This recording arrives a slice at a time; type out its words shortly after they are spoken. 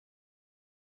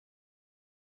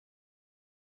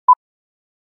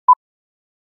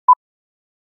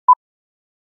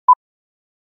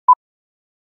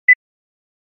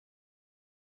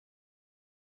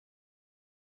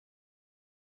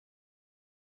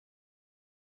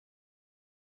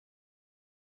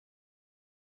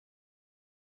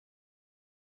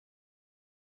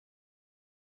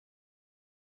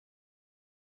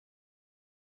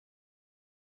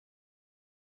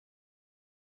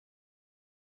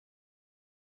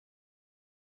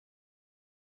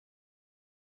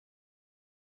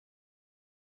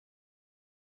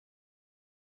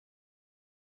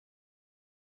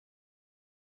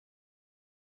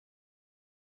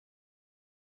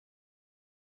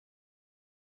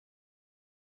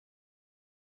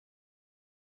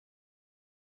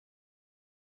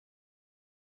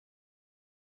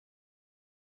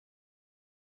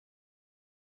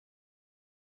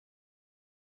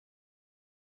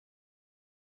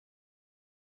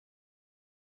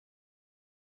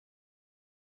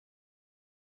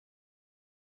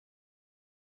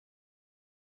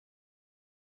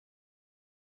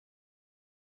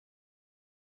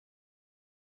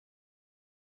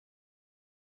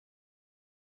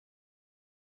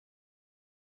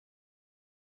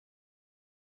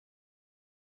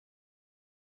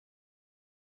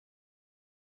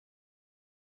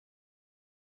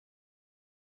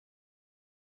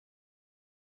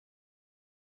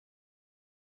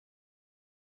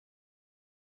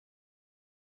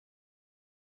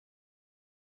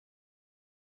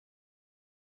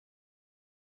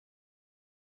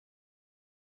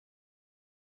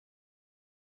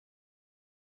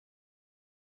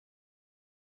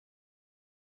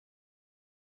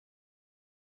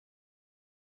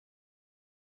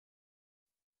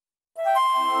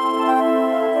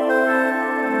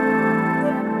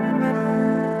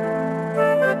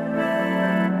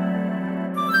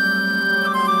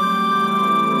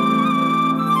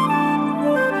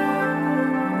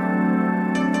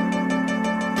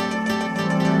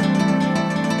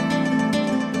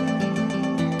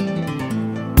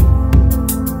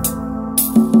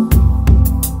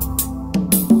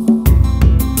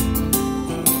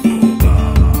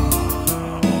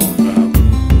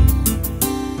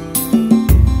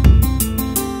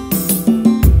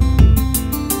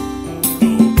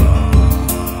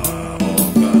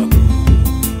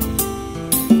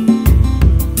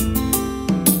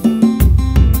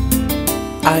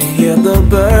I hear the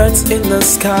birds in the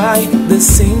sky, they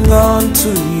sing unto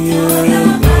you.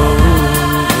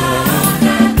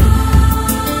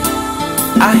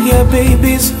 I hear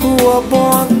babies who are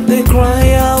born, they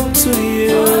cry out to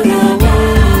you.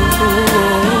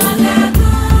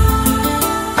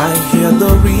 I hear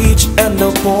the rich and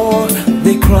the poor,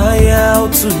 they cry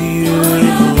out to you.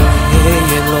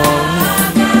 Hey, Lord.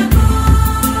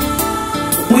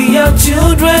 We are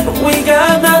children, we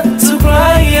gather to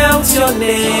cry out your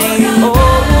name. Oh,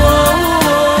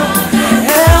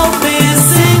 help me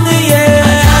sing the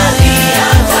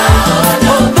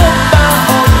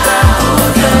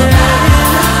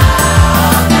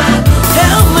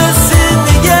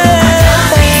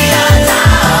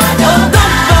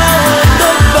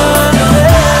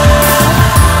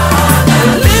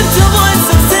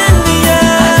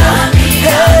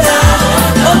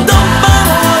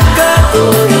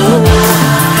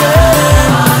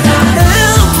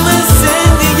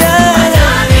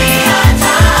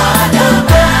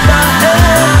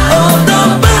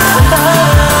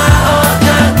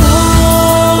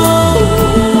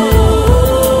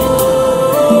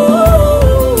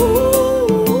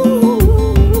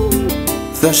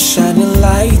the shining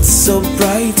light so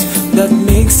bright that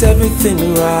makes everything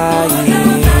right.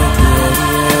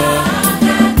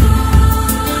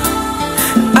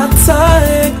 I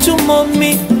take to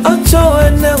mommy, I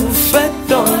join and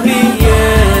fed on me.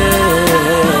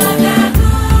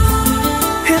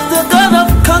 He's the God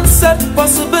of concept,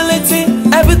 possibility,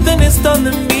 everything is done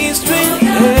in mystery.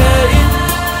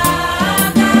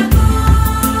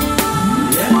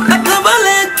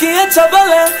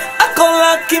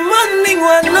 Like money,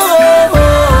 one no.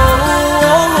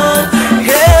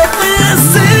 Help me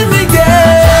sing me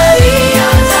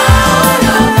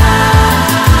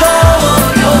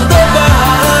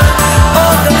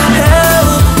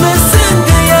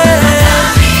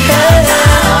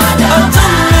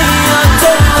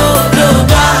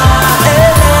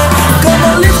come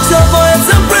on, lift your voice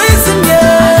and praise him,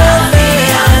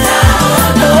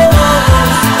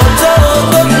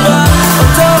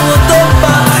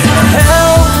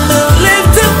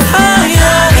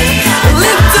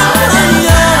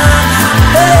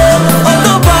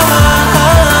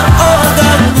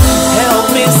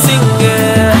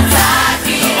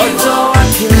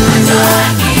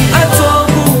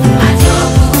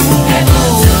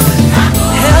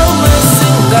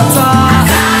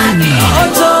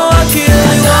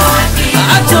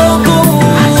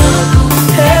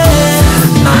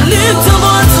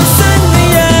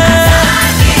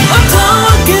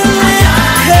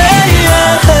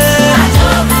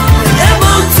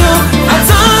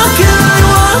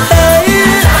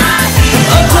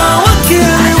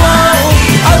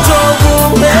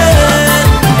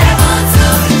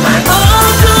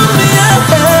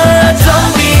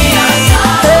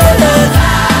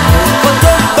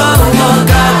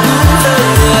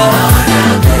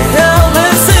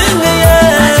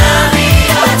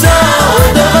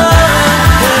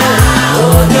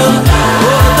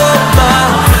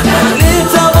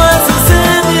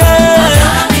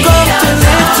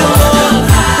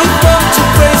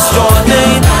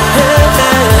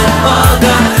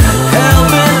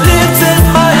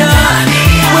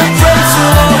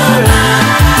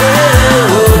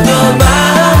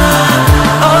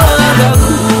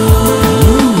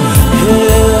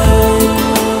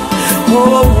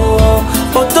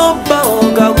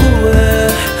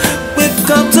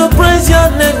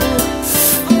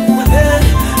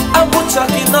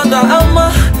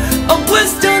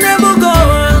 unquestionable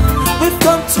God, we've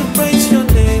come to praise your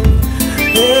name.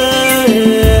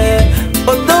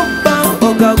 Odoba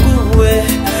Ogaguwe,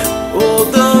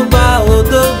 Odoba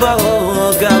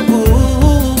Ogagu,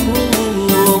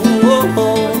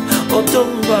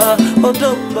 Odoba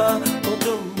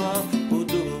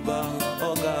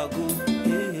Ogagu.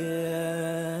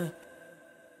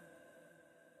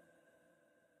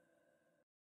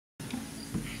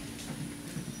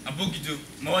 Abogido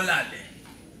Molale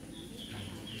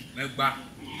Megba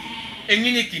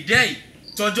Engini Kidei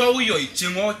Tojo Uyo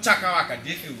Ichengo Chakawa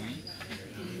Kadefi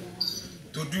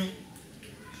Todu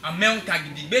Amen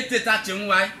Kagidigbe Teta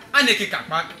Chenwai Aneke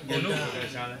Kapa Gono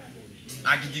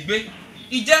Agidigbe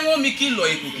Ijengo Miki Lo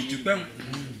Eko Kitupem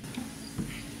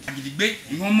Agidigbe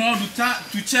Ngomo Duta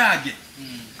Tuchage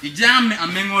Ijame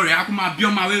Amenore Akuma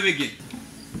Bioma Wewege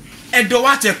Edo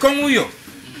Wache Konguyo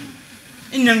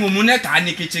Inengo mune ka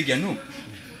anike chegenu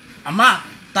ama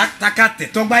takate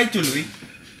togba itoloi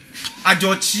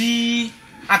ajochi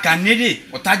akanede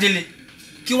otajele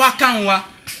ki wa kanwa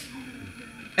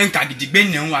enka gidigbe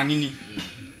nne wa nini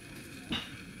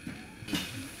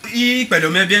i pedo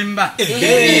me bien ba. Edo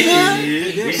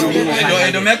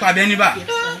me kwa bien ba.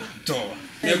 To.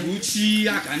 Eguchi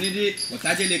akanide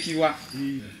otajele kiwa.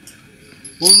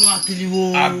 Onu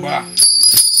akiliwo. Agba.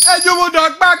 Ejumu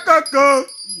dokpa koko.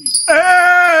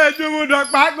 Ejumu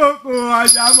dokpa koko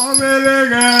ajamo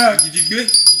melege. Gidigbe.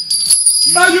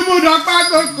 Ejumu dokpa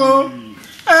koko.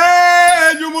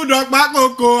 Ejumu dokpa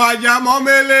koko ajamo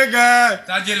melege.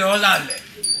 Tajele olale.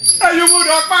 Ejumu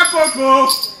dokpa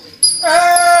koko.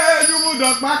 Ejumu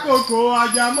dokpa koko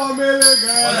ajamo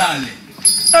melege. Olale.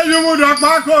 Ejumu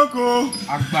dokpa koko.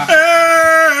 Agba.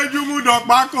 Ejumu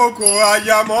dokpa koko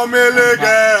ajamo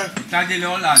melege. Tajele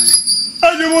olale.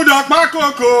 Ejumu dokpa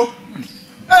koko.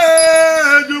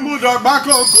 Ejumu dokpa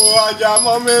koko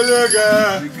ajamo melege.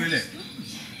 Gigbele.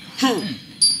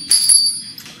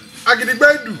 Agidigbo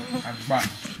edu. Agba.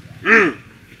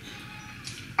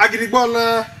 Agidigbo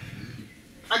na.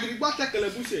 Agidigbo tekele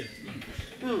buse.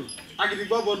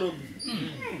 Agidigbo bono.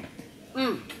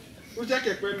 O je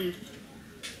kepe mi.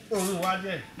 Ohun wa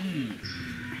je.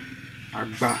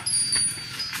 Agba.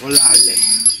 Olale.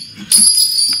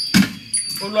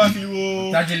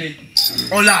 Olúwafiwo. Tajele.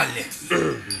 Olale.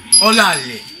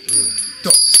 Olale.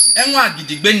 To. Enwa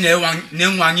gidigbe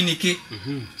nenwa anyi nike.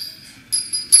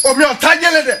 Omi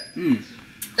otajele de.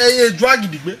 Eye eju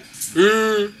agidigbe.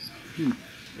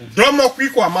 Domo ku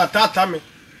iko amata atame.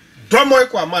 Domo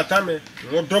iko amata me.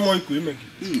 Won domo iko ime.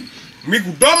 Mi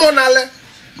ku domo nale.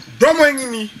 Domo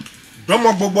yini.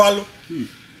 Domo gbogbo alo.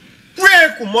 Kwe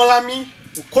ku mola mi.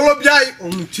 Kolobiai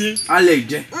ohun ti. Ale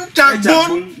ije.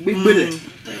 Ntagbon Gigbele.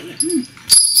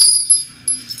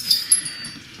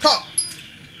 Ta.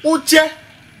 O je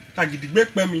agidigbe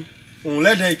pe mi. Ohun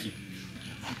lede iki.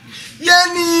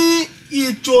 Yeni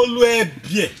itolu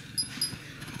ebie.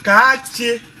 Ka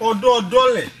che odo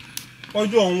le.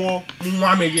 Ojo won mu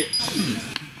ameye.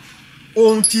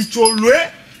 Ohun ti tolu e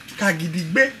ka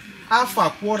gidigbe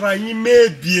afapora yin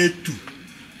mebi etu.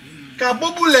 Ka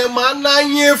bobule ma na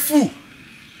yin fu.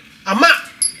 Ama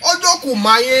ojo ku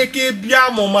ma ye ke bia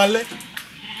momale.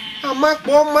 Ama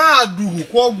po ma aduhu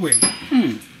ko gwe.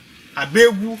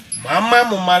 Abegu mama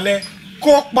momale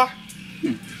ko pa.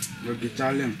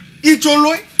 Yogitalem.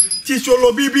 Itolo ti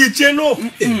solo bibi cheno.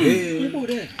 Ibo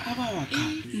de abawaka.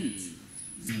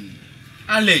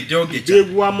 Ale ije ogecha.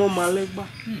 Bewu amomale gba.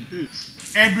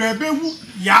 Edo ebewu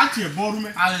ya ti eboru me.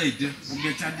 Ale ije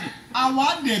ogecha di.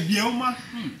 Awa de bie o ma.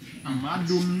 Ama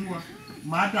domiwa.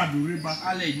 Ma da dore ba.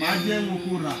 Ale ije. Ma je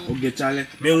wokora. Ogechale.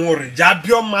 Me wore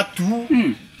jabio ma tu.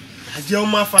 Aje o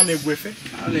ma fa na egwefe.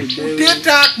 Ale ije.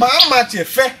 Teta pa ma ti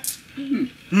fe.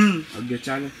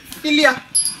 Ogechale. Ilia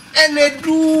ene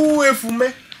du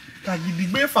efume. Ka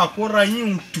gidigbe fakora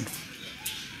yin tu.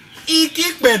 Iki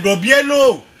pedo bie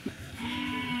no.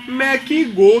 Meki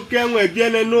go kenwe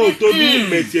biene no to bi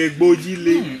meti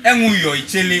egbojile. Enwu yo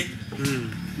ichele.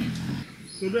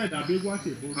 So do da be gwa se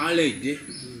bo. Ale ije.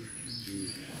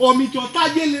 Omi to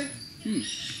tajele.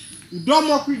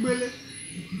 Udomo kwigbele.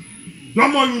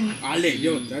 Domo ni. Ale ije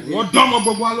otajele. Won domo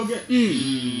gbogbo aloge.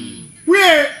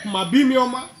 We ma bi mi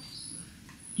oma.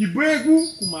 Kibegu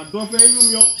kuma do fe yun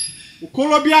mi o.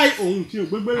 Okolobiai ohun ti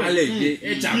ogbegbele. Ale ije.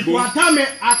 Echa Ibo gbo. atame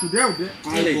akude ude.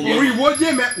 Ale ije. Ori wo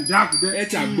je me ude akude.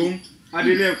 Echa gbo.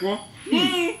 Adele eko.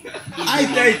 Ai. Ai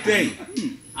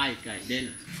kai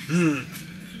den.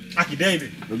 Akide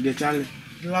ide. Ogechale.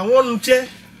 Lawon nche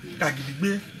ka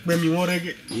gidigbe pe mi won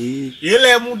rege.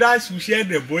 Ile mu da suse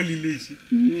de boli le si.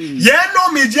 Ye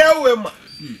no mi je we ma.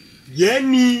 Ye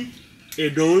ni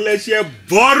edon le se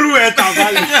boru e ta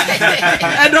vale.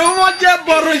 Edon mo je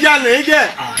boru ja le ge.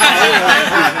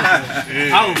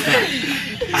 Au.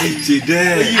 Ai ti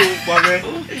de. Yo pa me.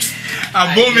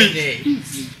 Abomi.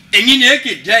 Enyi ni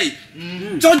eke dai.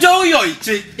 Tojo yo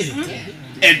iche.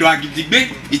 Edo agidigbe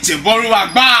iche boru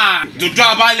agba. Dodo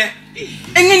abale.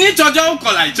 Enyi ni tojo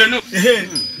ukola iche no.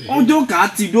 Ojo ka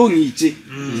ti do ni iche.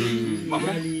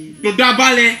 Dodo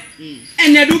abale.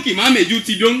 Enedu ki ma meju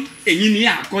ti don. Enyi ni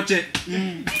akoche.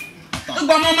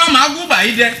 Gba mo ma gu ba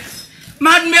ide.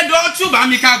 Ma medo tuba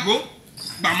mi kago.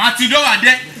 Gba ma ti do wa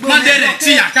de. Ma dere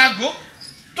ti akago.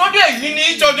 Todo enyi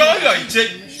ni tojo yo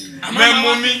iche.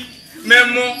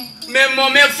 Memo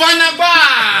me fana gba.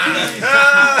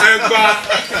 Egba.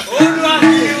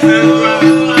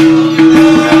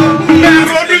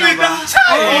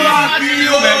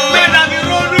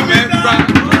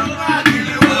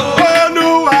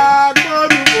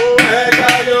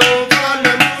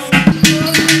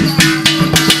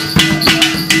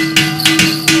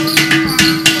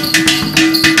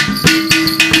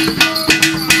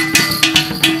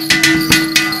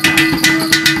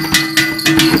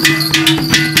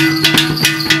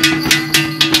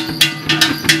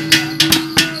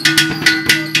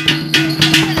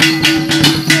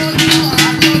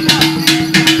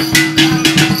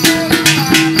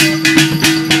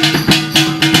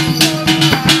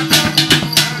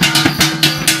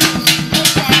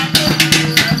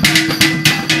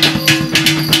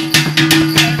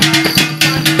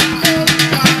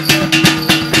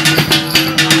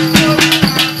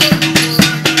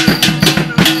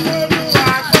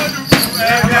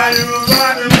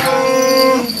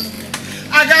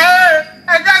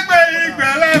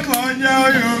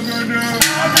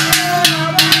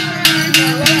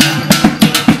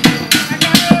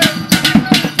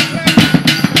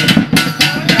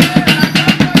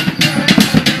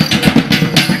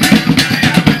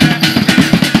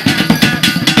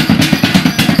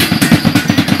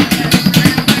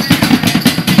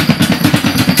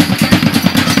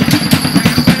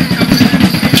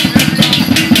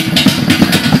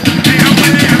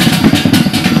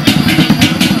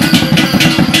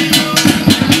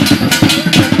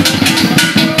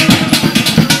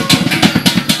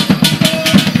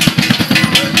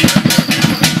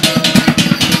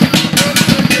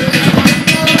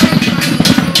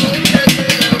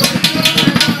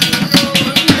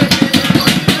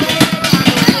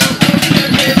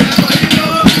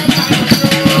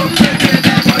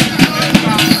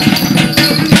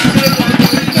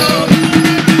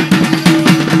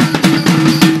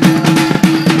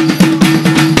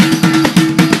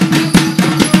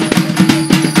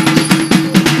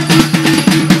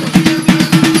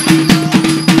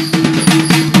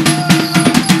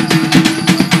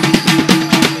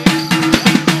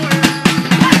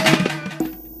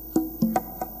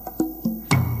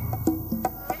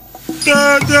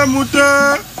 Tete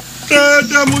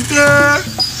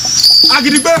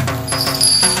Agidigbe.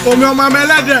 Omi ọmọ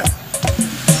melede.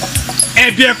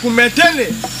 Ebie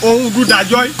kumetele ohun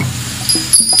dudajoy.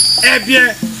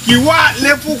 Ebie kiwa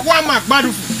lefu kwa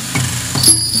magbadufu.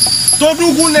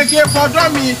 Todugu neke fodo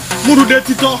mi murude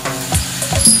tito.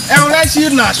 Enleshi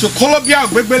na sokolobia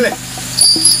gbegbele.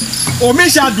 Omi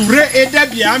shadure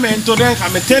edebi amen to den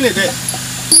kametele de.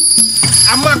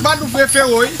 Ama magbadufu efe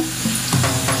oyi.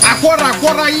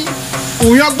 Akora yi.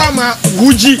 Uyogba ma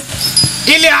uji.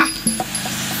 Ilia.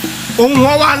 Ohun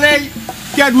wa le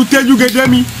kedu teju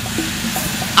gedemi.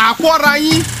 Akora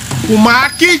yi kuma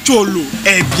kicholo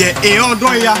ebie e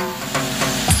odo ya.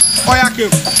 Oya ke.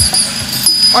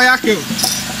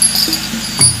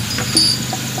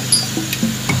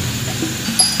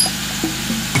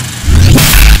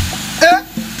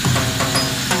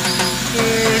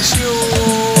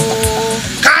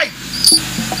 Kai.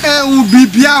 U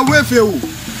bibia wefe o.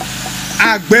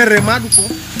 Agbere maduko.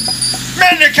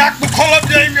 Mene ka ku kolo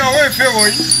de mi o wefe o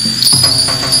yi.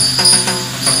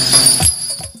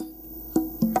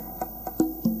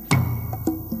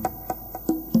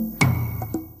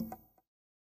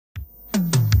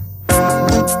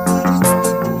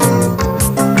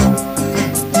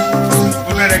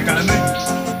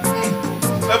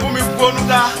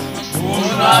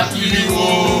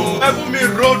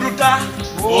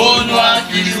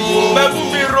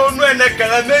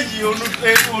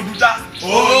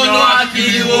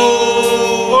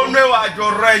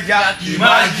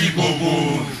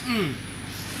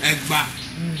 Egba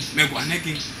megwa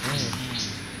neke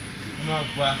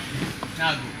magwa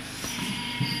nago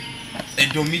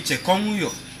edo mi che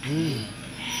konyo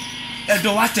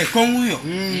edo wa che konyo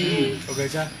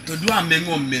ogeja to do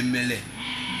amengo memele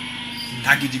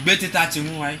Agidigbe teta ti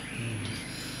mu wai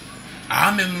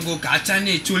amemgo ka cha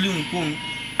ni echoli nkun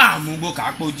amugbo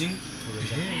ka pojin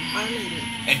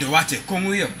edo wa che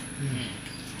konyo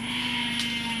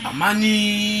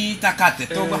amani takate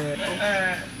toba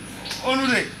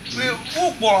Onure,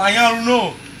 upo ayan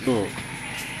no.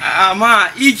 Ama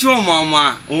icho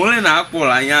mama, onle na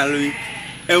akporo ayan lu.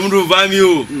 Emru ba mi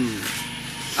o.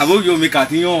 Abojo mi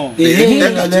katiyan.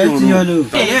 Tiyan lo.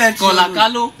 Kola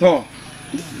kalo. To.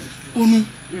 Onu.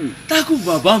 Taku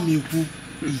baba mi ku,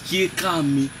 ike ka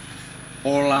mi.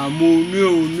 Ola mo ni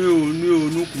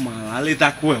onu kumara le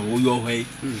taku e o yo he.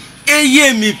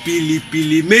 Eye mi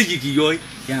pili meji ki yo.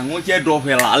 Ya won je do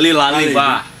fe lale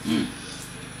ba.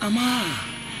 Ama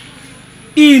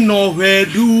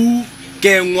inovedu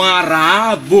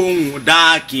kenwara bon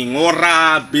da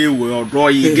kingora bewe odo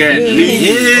ige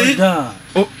ni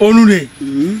onure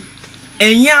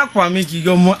eyin apa mi ki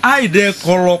yo mo aide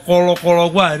kolo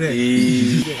gba re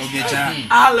ogeja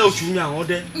ale osu mi awon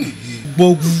de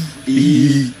gbogu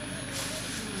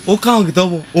o ka on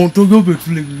gitobo on to go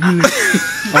betule gule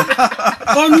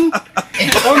onu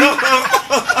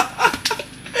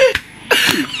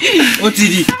Ó ti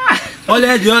di.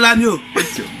 Ole di ola mi o.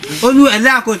 Onu ele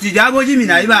akoti ja boji mi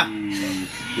na iba.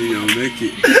 eyan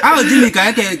meke A o di mi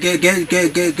ka ke.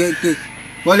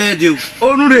 Ole di o.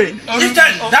 onure Icha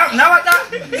na wata.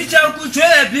 Icha ku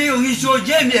chele bi oyin so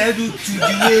je mi edu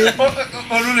tudiwe.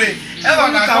 Onure. E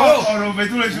wa ka oro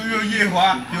betule so yo ye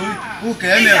wa. O ke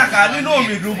le. Ija ka ni no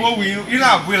mi du bo wi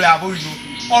ina abule aboju.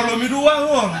 Oro mi du wa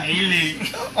ho na ile.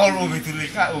 Oro betule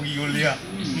ka ogi yo le a.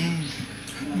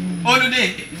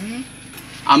 Onude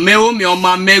amewo mi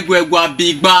oma megwegwa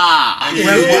bigba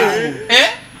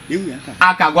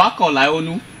akagwa kola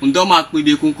onu ndo ma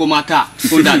pibe kun ko maka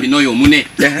ko dabi no yo mune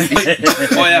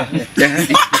oya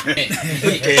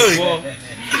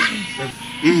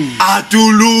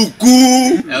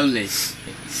Atuluku ele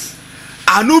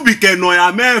anubike no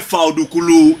ya mefa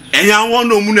odukulu eyan won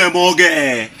no mu na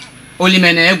moge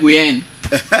olimene egwen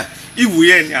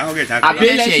iwuye ni ahoge ta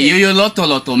abele yoyo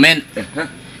loto men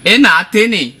na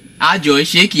atene ajo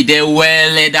sheki de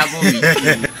wele dabomi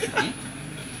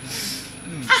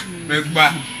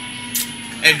megba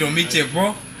edo mi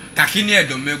chebo kakini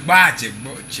edo megba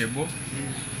chebo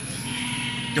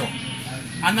do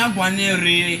anagwa ni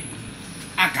re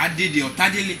akadede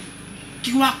otajele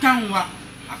ki wa kanwa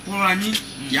akora ni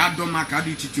ya do maka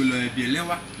bi titulo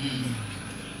ebielewa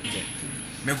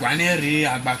megwa ni re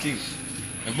agbaki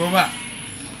egbo ba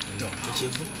do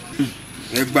chebo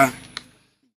megba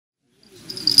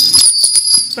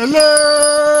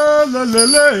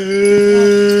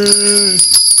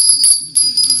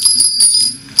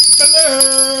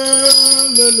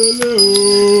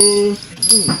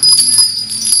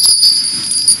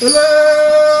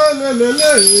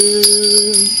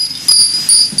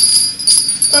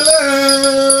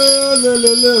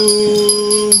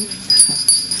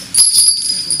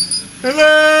le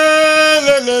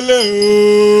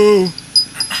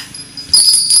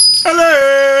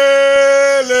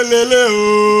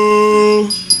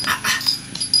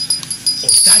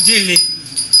Otajele.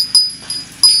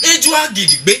 Eju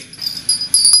agidigbe.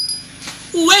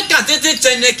 Uwe katete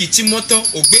tene kiti moto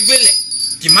ogbegbele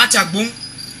ki machagbun.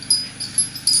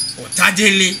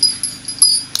 Otajele.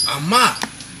 Ama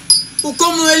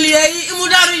ukomu eli eyi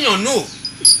imudari yan no.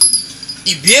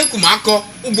 Ibie kumako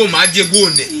ugbo ma jegbo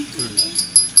ne.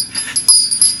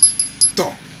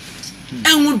 To.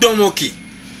 Enwu domoke.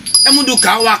 Emudu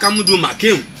ka wa ka mudu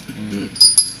makem.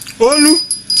 Olu.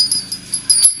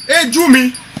 Eju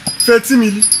mi feti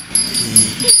mi.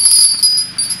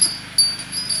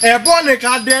 Ebo ne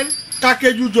ka den ka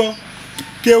kejujo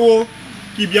kewo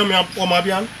ki bian mi o ma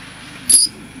bian.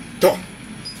 To.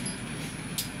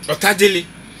 Otajele.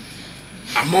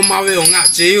 Amo mawe o nga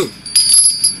che yo.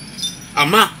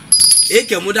 Ama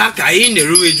eke muda ka yi ne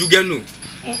ruwe jugenu.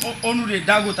 Onu de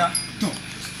dagota. To.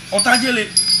 Otajele.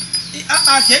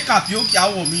 A se kapio ki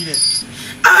awo mi re.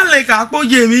 Ale ka po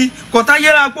je mi, ko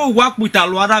tajela po wa puta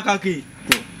lo adaka ke.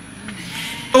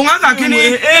 O nga ka kini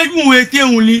egun ete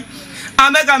unli.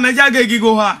 Ameka meja ge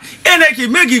gigo ha. Ene ki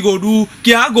megi go du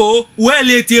ki ago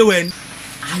wele te wen.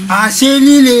 A se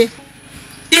lile.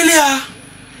 Ile a.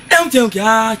 Em ki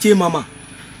a che mama.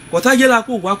 Ko tajela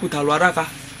po wa puta lo adaka.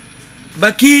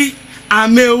 Baki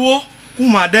amewo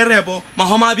kuma derebo ma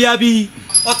homa bia bi.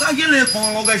 Otajele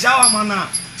kon lo ge shawa mana.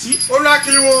 Si Olu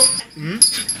akiliwo.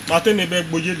 Mate ne be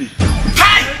gbojele.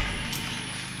 Hai!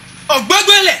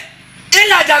 Ogbegbele.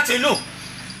 Ila ja te lo.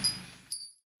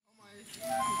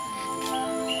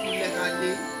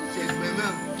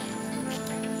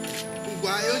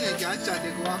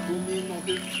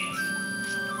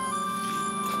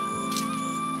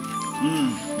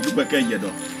 Dugbe ke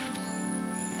yedo.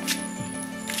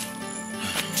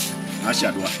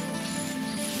 Ashadwa.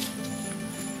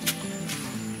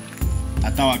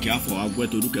 Atawa ki afọ agwe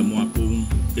to duke mo apo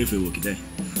efe wo kide.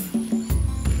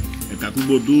 E ka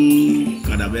kubo du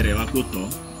kadabere wa ko to.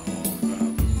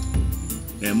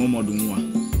 E mo modun wa.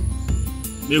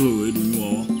 Me ho edu nyu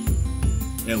o.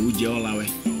 E hu je olawe.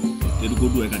 Te du ko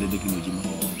du e ka de kinoji mo.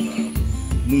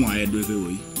 Mu wa e do efe wo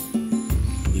yi.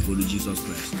 E follow Jesus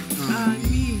Christ.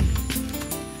 Amen.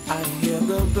 I hear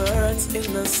the birds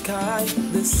in the sky,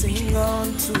 they sing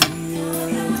unto you.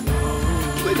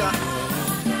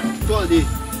 Tọ́lé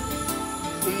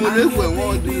umolekwe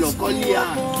wọ́n du lọ́kọ́lé à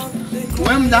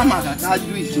wọ́n dá màkàtà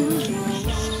du ìṣòro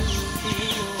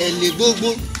ẹ̀lẹ́ gbogbo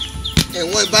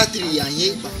ẹ̀wọ̀n bátìrì àyè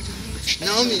ìgbà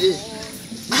Naomi lè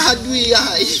adu ìyá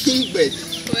ìgbẹ̀.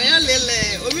 Oya lele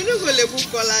omi no go le bu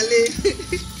kola le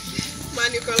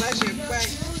mani kola se pa.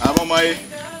 Abomaye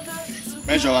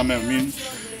mejo la memin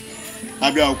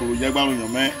abia okuru je gbaru yan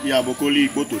me ya bokoli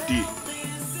ipoto ti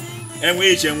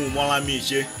enwe ise nwu mo la mi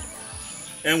ise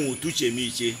enwu tuche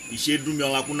mi ise du mi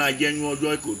ola kuna je nyu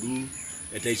ojo ikodu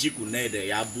ete siku na ede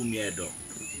ya bu mi edo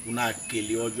kuna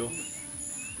kele ojo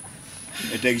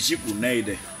ete siku na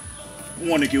ede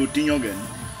won ni ke o tinyo gen.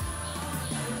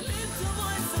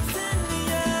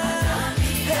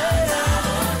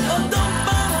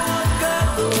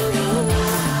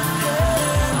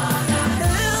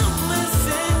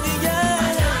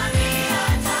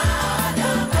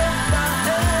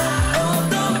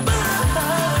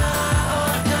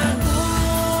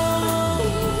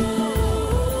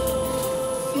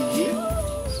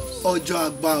 Ọjọ́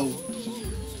àgbà o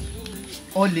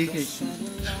ọlẹ kẹsì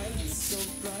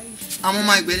àwọn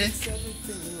ọmọ ìgbẹlẹ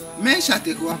mẹsà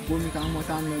tẹkọ àpò mi ká mọ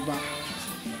tá ń lọ bá.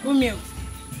 Omi o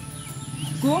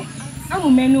go amu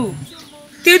menu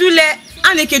tedule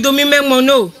aneke do mi memo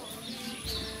no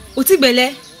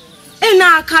otigbele e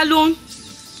na aka lon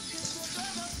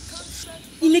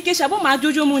ineke sabo ma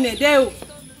jojo mu ne de o.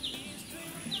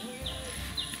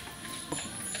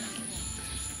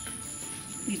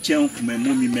 Ichen kume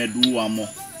mo mi medu amo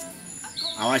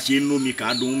awa se no mi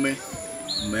ka dun me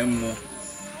mo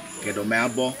kedo me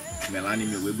abo me la ni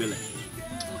mi wegbele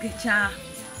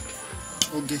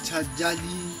Ogecha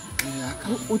jali aka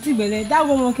Otigbele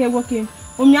dawo mo ke woke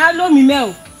omi a lo mi me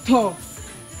o to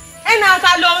e na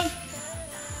aka lon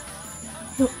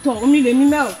to omi le mi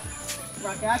me o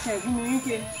wa ke ase gun mi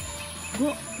ke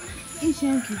go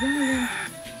isen ki dawo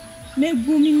me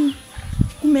gun mi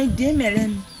ku me de mere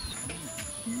mi.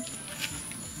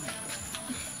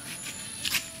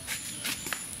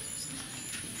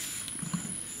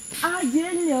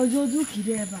 Ajele ojoju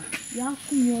kireba ya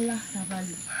kunyola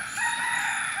tabali.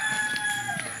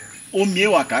 O mi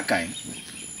wa kakai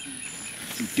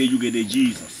tejugede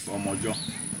Jesus omojo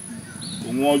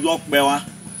ohun ojo pe wa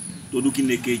to du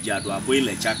kineke jado abo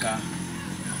ile chaka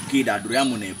ki dadure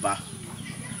amune ba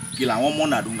kila won mo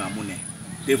na du ngamu ne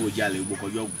tevo jale ugboko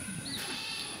yogu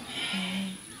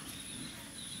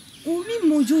omi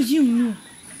mojoji nu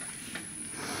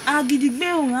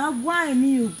agidigbe ohun agwa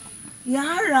emi o ya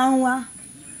ra wa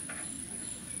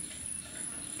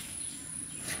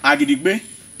agidigbe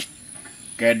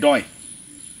ke doi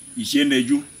ise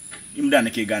neju imda ne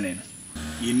ke ganen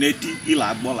ineti ila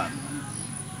agbola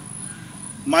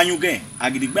manyuge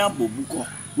agidigbe abobuko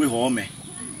we ho me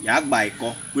ya gba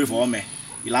iko we fo me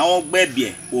ila won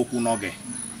gbebie okunoge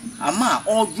ama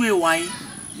oju ewan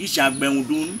isha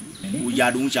gbeundun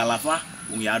Ujadu Alafa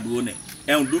Ujadu one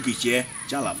endu kiche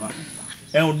chalafa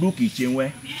endu kiche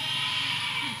we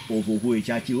ofofo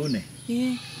echachi one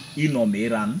ino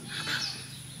meran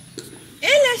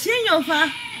ele seyan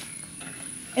fa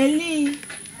eli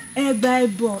egba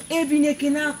ibo ebineke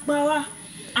na pawa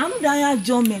amuda ya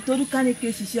jome toruka ne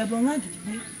ke sise bo nga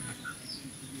gidigbe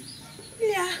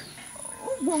ya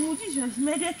ugbo mu Jesus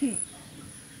medeke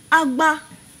agba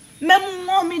memu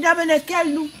won mi dabele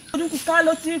kelu oduku ka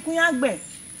lo ti kun yagbe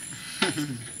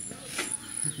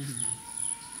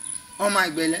oh my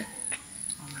gbele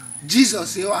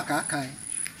Jesus e wa kakai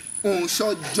on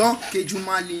sojo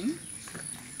kejumalin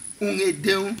on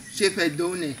edeun se fe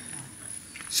done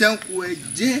senku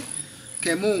eje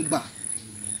kemongba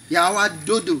ya wa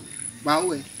dodo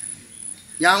bawe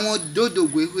ya won dodo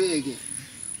gwehwe ege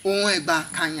ohun egba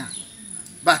kanya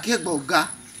ba ke gboga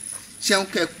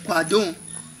senke kwadon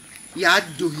ya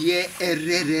doye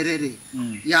ererere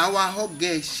ya wa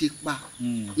hoge shipa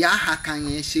ya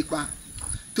hakanye shipa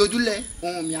todule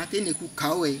ohun mi atene ku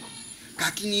kawe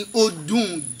kakini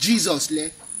odun Jesus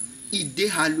le ide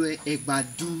halwe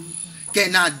egbadu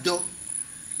kenado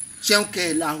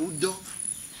senke lahudo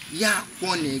ya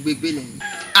pone gbegbele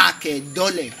ake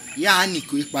dole ya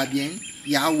niku ipa bien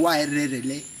ya wa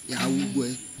ererele ya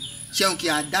ugwe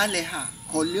senke adale ha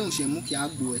koleun se mu ki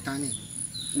agbo etane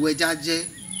wejaje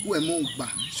we mo gba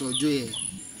sojo e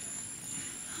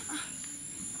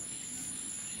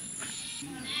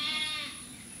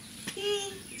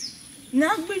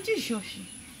na gbe Jesus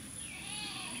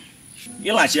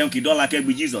ila chem ki dola ke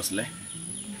gbe Jesus le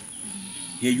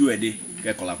he you ede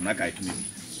ke kola na ka itumi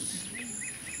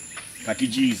kaki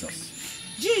Jesus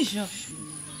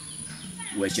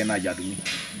we chena jadumi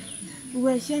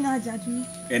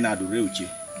ena dure uche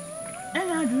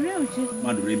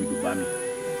madure mi dubami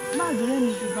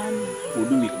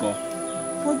fodu mi ko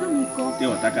te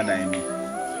o takada emi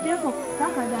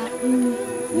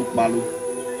o palo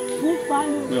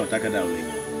we o takada ole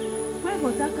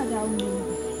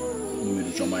mi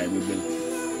du choma e bebe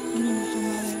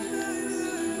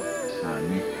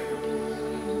amen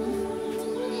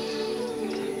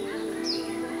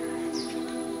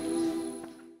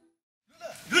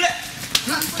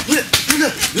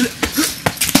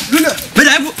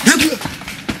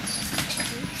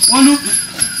Wanu,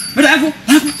 berapa?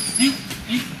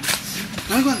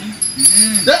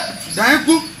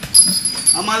 Daiku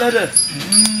amalede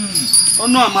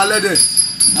ono amalede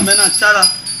amena chara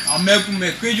Ameku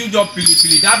me kweju jo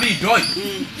pilipili dabi doi.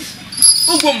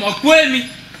 Ugbo mo ku emi.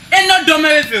 Eno do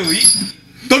me fe wi.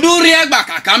 Todu ri egba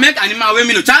kaka me kan ma we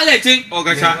mi no challenge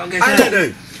ogacha.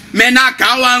 Me na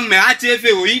ka wa me ati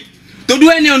fe wi.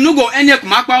 Todu eni onugo eni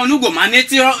kuma pa onugo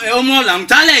maneti omo la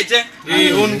challenge.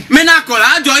 Me na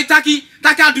kola ajo itaki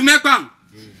taka du me pa.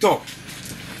 To.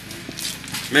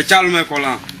 Me chalu me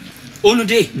kola. Onu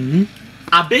de.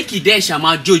 Abeki de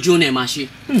shama jojo ne mashi.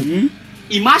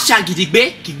 Imasha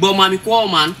gidigbe kigbo mami ko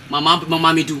man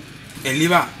mama mi du.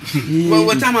 Eliba.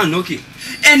 We tama noki.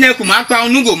 Ene kuma pa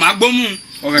onugo magbomu.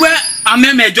 We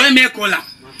ameme joy me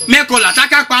kola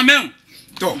taka pa me.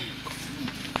 To.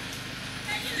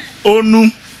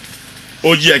 Onu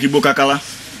oji akigbo kakala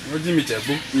Oji mi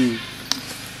tegbo.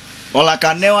 ola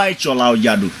kanewa ichola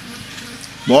Ujadu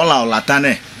bola ola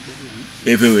tane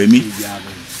efewe mi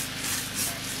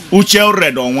uche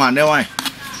redo nwa newa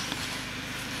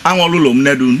awon lulo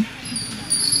mnedun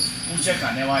uche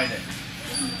kanewa ide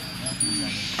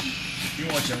ki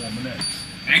won che won mne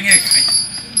Enge kai.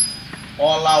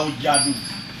 ola Ujadu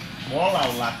bola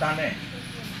ola tane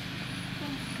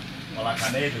ola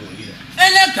kanedo ide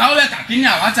Ene ka ole ka kini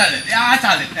awatale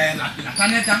la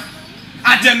taneta.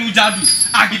 Ajenu Ujadu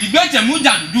agidigbe jemu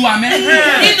Ujadu du ame.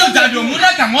 Ino Ujadu mu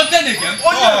na ka mote de gen.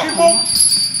 Ojo kibo.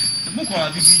 Buko la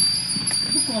bibi.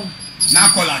 Buko na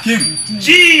kola kim.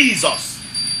 Jesus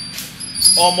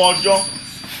omojo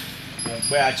on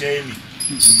pe ache emi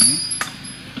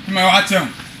Me wa tem.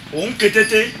 on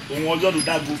ketete on ojo du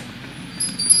dago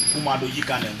kuma do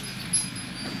yika nem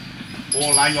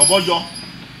on la yan bojo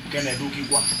kene do ki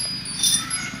kwa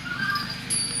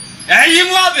Eyi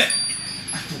mu abe.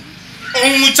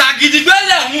 ohun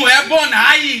chagidigbele ohun ebo na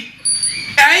ayi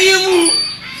eyimu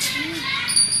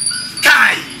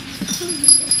kai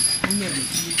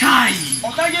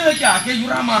otajele ki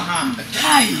akejurama ha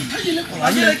kai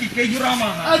otajele ki kejurama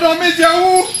ha Ado mi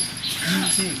jewu.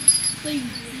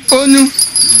 Onu.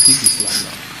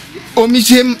 Omi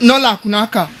se nola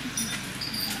kunaka.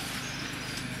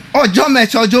 Ọjọ́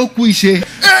mẹ́ta ọjọ́ kú ìṣe.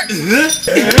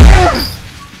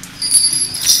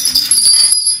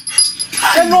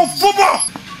 Ẹnu fúbọ̀.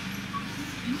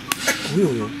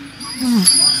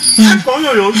 Ẹ̀kọ́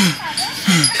yọ̀yọ̀.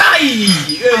 kai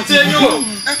etenyo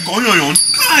Ẹ̀kọ́ yọ̀yọ̀.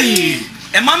 kai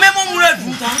e ma memo mure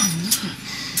duta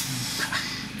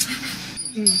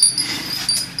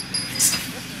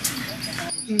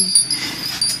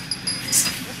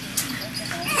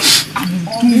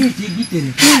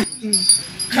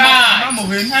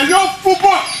Ẹ̀yọ́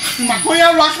fúbọ̀. Màkóyá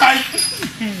wá káyì.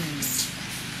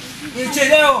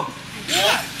 Echeleo.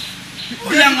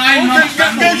 Oya ngai no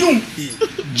Kẹ́kẹ́dùn.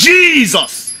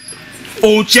 Jesus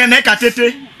òun tiẹ̀ ní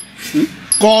kàtẹ́tẹ́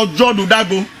kọjọ́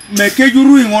dùdágo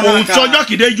Mekejuru iwon òun na tọjọ́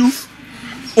kìdéjú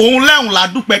òun lẹ́hùn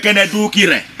ládùpẹ́ kẹ́nẹ́ dúkì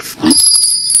rẹ̀.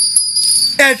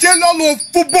 Ẹ̀jẹ̀ lọ́nu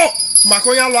fúbọ̀.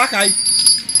 Màkóyá wá káyì.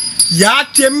 Yàá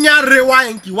tiẹ̀ ń yá rewa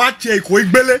yẹn kì wá tiẹ̀ ìkó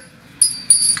ìgbélé.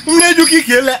 Mneju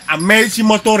kikele ameisi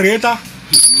motoreta.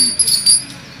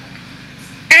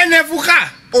 Enefuka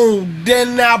on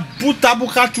dena buta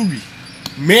buka tubi.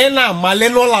 Mena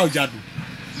maleno la ujadu.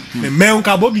 Me un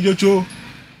kabo gijocho.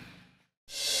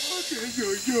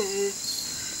 Kejojo.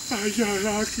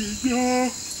 Ayala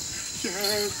kijo.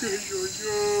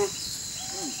 Kejojo.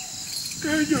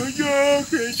 Kejojo,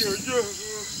 kejojo.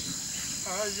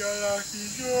 Ayala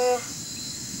kijo.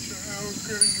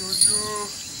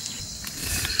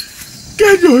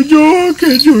 Kejojo.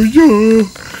 Kejojo,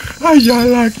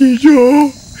 ayala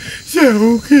kijo,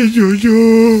 seu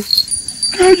kejojo,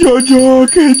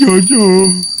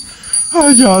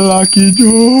 ayala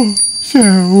kijo,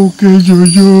 seu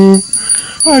kejojo,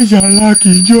 ayala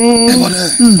kijo,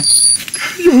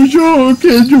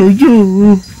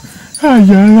 kejojo,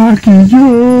 ayala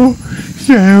kijo,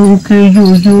 seu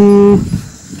kejojo,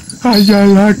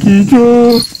 ayala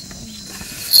kijo.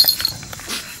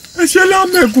 C'est la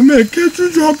mec que tu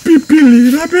dois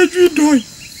pipili, la bête d'oeil.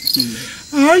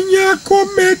 Anya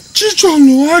comme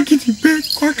chicholo, qui te paie,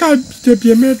 quoi qu'à te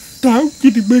bien mettre,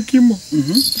 qui te paie qui moi.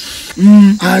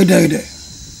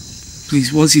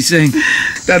 Please, what's he saying?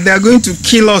 That they are going to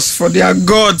kill us for their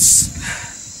gods.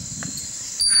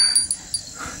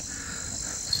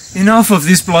 Enough of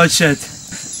this bloodshed.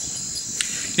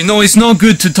 You know, it's not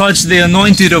good to touch the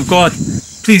anointed of God.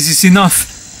 Please, it's enough.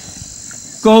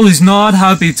 God is not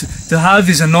happy to have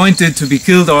his anointed to be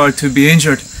killed or to be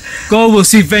injured. God will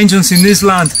seek vengeance in this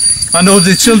land and of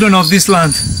the children of this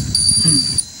land.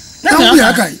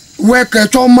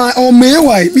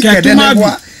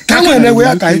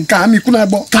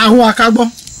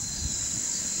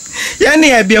 Yani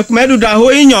ebiekumedu da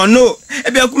ho inyo no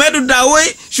ebiekumedu da ho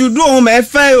shudu ohun me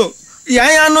fe o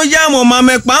ya no ya mo ma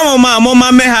me pa mo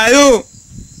ma me ha yo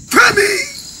Femi,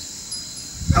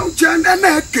 au chanda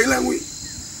na kelewi.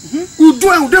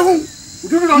 Udu en udehu.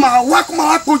 Udu ma wa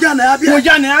koja na abia.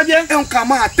 koja na abia En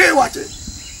kama ate wache.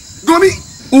 Gomi.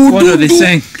 What are they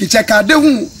saying? Kicheka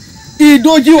dehu.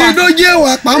 idoji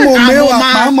wa pa mo me wa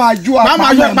pa ma ju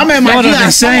pa me What are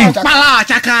they saying? pala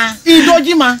chaka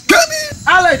idoji ma Kemi.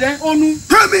 alede onu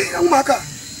Kemi umaka.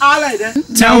 alede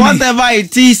Tell me. whatever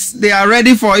it is they are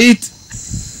ready for it,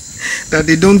 that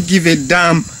they don't give a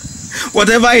damn.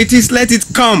 Whatever it is, let it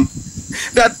come.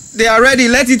 That they are ready,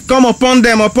 let it come upon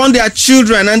them, upon their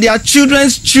children and their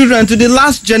children's children, to the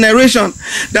last generation.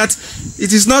 That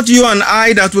it is not you and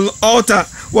I that will alter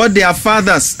what their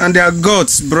fathers and their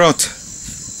gods brought.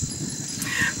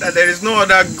 That there is no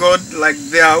other God like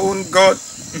their own God.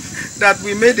 That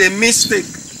we made a mistake.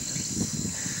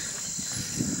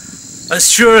 As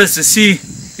sure as the sea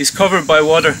is covered by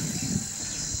water,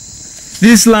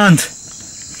 this land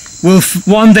will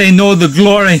one day know the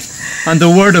glory and the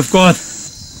word of God.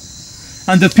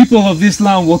 And the people of this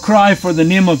land will cry for the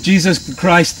name of Jesus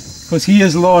Christ, because he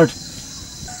is Lord.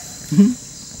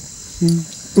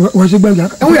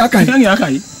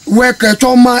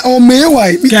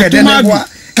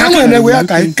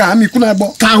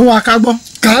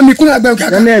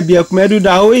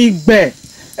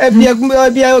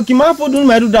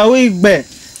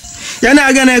 Yana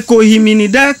agane ko himini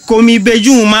de ko mi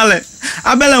beju male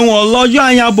abele won lojo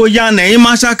anya boja na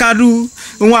imashakadu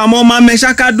won amo ma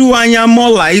meshakadu anya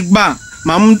mola igba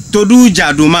mam todu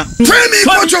jaduma Femi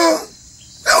pocho.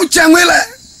 Eu chenwele.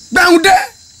 Baude.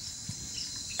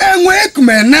 enwe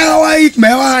kume na wa ikme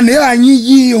wa ne anyi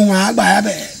yi ohun agba ya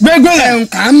be Gbegbele.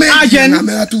 Nkan me Ajen. na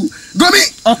me tu gomi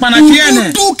Opana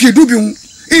tiene. tu kedubi un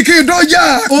ike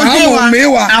doja pa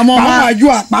mewa pa ju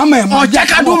pa me mo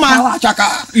Chakaduma.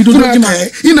 chaka Idodojima.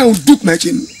 ina uduk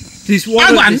mechin. Please,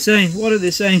 what are they saying? What are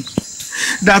they saying?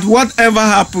 That whatever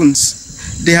happens,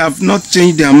 they have not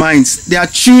changed their minds. Their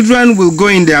children will go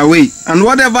in their way. And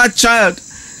whatever child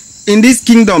in this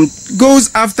kingdom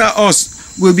goes after us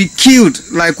will be killed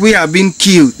like we have been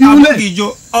killed.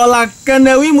 Amogijo ola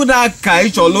kenewi muda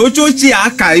kai cholo chochi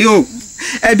akayo.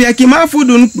 Ebia kima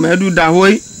fudun medu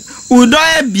dahoi. Udo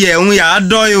ebie un ya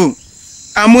doyo.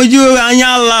 Amoju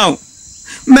anya lao.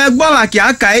 Megbola ki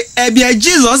akai ebia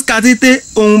Jesus katite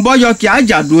ohun boyo ki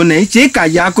ajadu ne che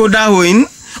kaya ko dahoin.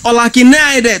 Ola ki ne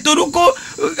aide toruko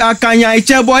akanya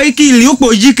ichebo iki ili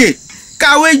upo jike.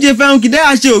 Kawe je fe un kide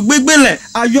ase ogbegbele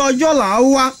ayo ojo la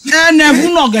wa. Ene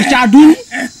buno ge chadun.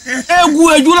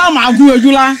 Egu ejula ma gu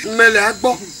ejula. Mele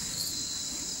agbo.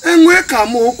 Enwe ka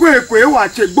mo ku ekwe wa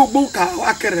che gbogbo ka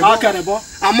wa kerebo.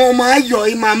 Amo ma ayo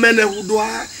I ma mene hudwa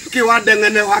ki wa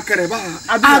dengene wa kereba.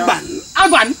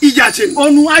 Agban ijachen.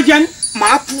 Onu ajen.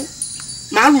 Ma pu.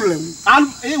 Ma lulem.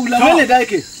 Ulele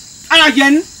daike.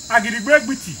 Ajen. Agidigbo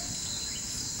egbiti.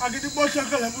 Agidigbo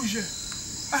chakala buje.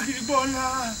 Agidigbo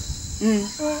na.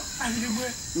 Agidigbo.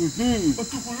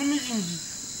 Otukulu mi yinji.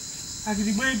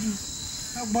 Agidigbo edu.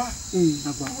 Agba.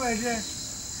 Wede.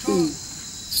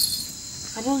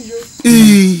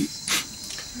 Eh.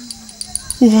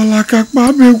 Wala ka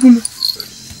pa begun.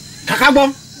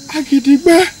 Kakabo.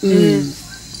 Agidigbo.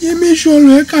 Yemi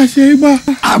solo e ka se igba.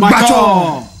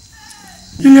 Agbacho.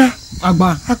 Ilya.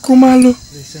 Agba. Akomalo.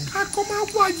 Akoma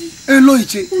waji. Elo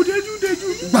iche.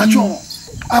 Udeju. Gbacho.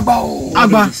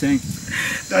 Agba.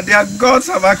 That their gods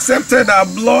have accepted our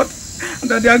blood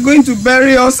and that they are going to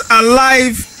bury us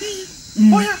alive.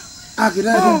 Oya.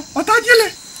 Agida.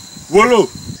 Otajele. Wolo.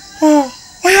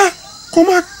 Oya.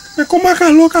 Koma ka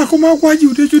lo ka koma waji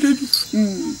udeju.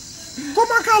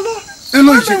 Koma ka lo.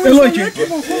 Elo iche.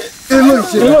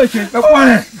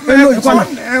 Ekwane.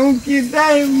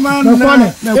 Eukidai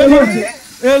Ekwane.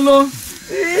 Elo.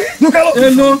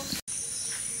 Elo.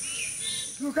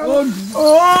 Ondu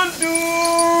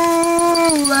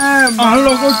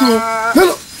Alo koto.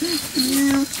 Hello.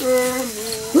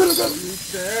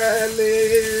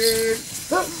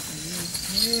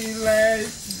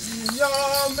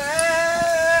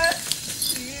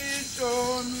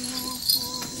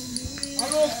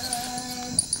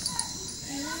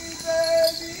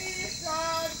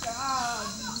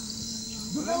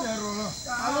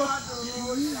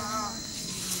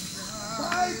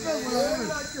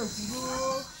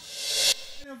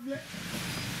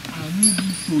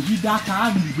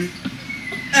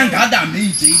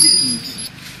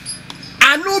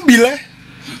 Anu bile.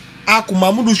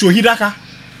 Akumamudu shohidaka.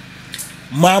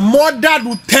 Ma moda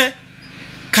du te.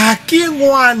 Kaki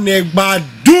ngwa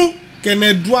negbadu.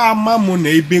 Kene dua mamu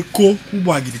ne ibeko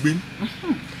kubu agidigbe.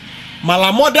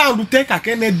 Mala moda du te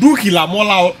kake ne du kila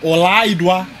mola ola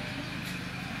idwa.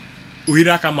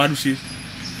 Ohidaka madu se.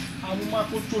 Amuma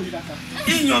ko to hidaka.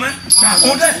 Inyome.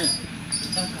 Ode.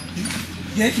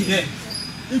 Ye ki de.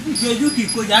 Iku seju ki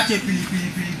ko ya che pili.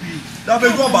 Da be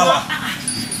go bala.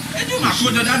 Eju ma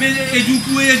ko do da be eju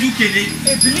ku eju kele.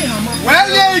 Ebili hama.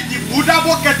 Wele igi buda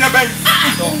bo ketebe.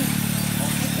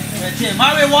 Eche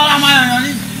ma we wala ma yan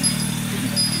ni.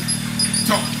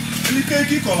 So, ni ke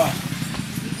ki kola.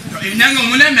 Inengo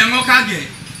mu ne mengo ka ge.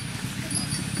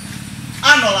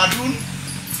 Anola dun.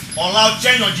 Ola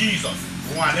change Jesus.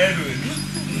 Wa na elu.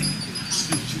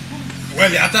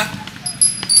 Wele ata.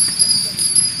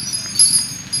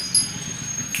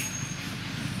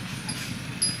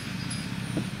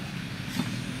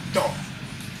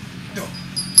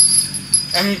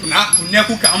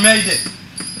 Kuneku ka meide.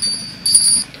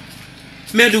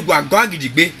 Medu gbagbo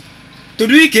agidigbe.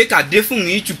 Torí ike ka de fún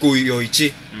ichuko yo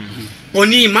iche.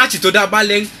 Oni match to da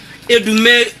bale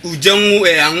edume ujeun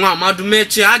àwọn amadume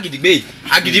che agidigbe.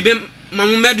 Agidigbe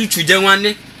mamu medu chujeun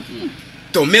ane.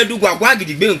 To medu gbagbo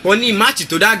agidigbe npo ni match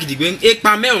to da agidigbe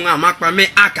epa mehun amapa me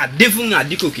aka de fún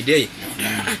adiko kide.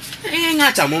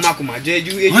 Nga cha mo makuma je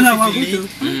eju fifili.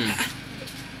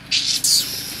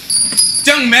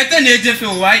 Jeng mete ne je fe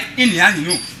wai ini ani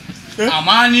no.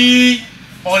 Amani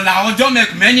ola ojo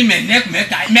meni menek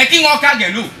meka making oka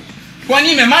gelo.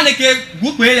 Kwani me mane ke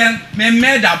gupe le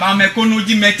me da ba me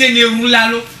konoji mete ne rula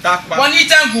lo. Kwani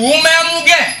tangu o me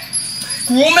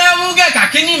muge ka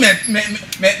kini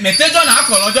me tejo na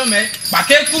akolojo me pa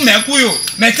ke ku me ku yo.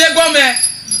 Mete go me.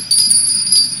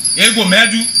 Ego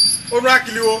medu. Ora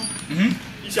kiliwo.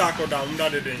 Isha akoda unda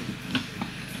deden.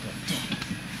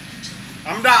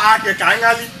 amda ake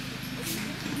kangali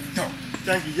to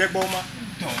thank you jeboma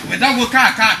to weda go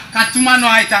ka tuma no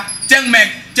aita teng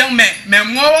me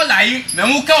ngo lai me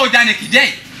mu ka ojane kide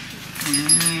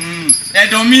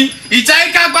edomi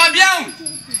itai ka gba bian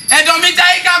edomi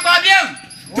tai ka gba bian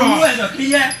to edo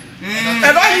kiye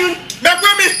edo yin be gbe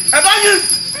mi edo yin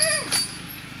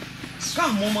ka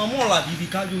mo ma mo la bibi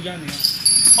ka jo ya ni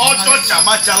ojo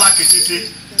chama chala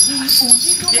ketete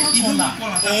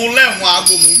òun lẹ́wọ̀n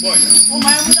aago mú bọ̀ yẹn. o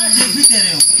ma ń dá ṣe bí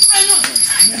tẹ̀rẹ̀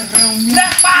o.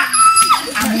 lepa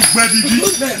àmúgbẹ́ bíbí.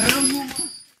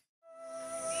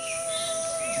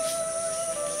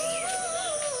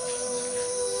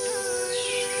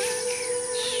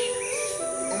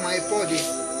 ọmọ ẹ̀pọ̀ de.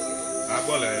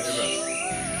 agbọ́lẹ̀ ẹ̀bẹ̀.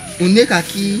 òní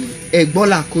kàkí ẹ̀gbọ́n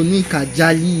là kó ní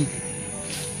ìkàjálì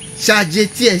ṣáàjẹ́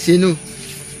tí ẹ̀ ṣe náà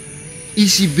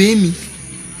ìṣìbẹ́mi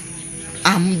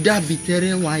àmúdàbí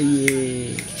tẹ́rẹ̀ wáyé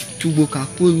túgbò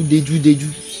kàkó dejú.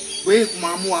 pé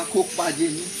màá mú akó pàdé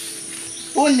ní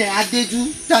ó nẹ̀ adéjú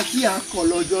tàkì akọ̀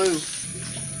lọ́jọ́ yìí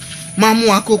máa mú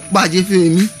akó pàdé fèrè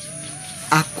mí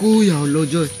àkóyà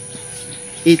ọlọ́jọ́ yìí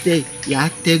ètè yà á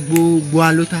tẹ gbogbo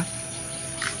alóta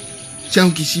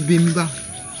ṣẹ́hun kìí ṣí bẹ́mi bá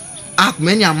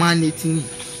àpòmẹ́ni àmọ́ ànẹ́tì ní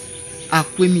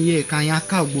àpòmí yẹ ẹ̀ka yẹn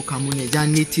aká ògbó kàmúnẹ̀já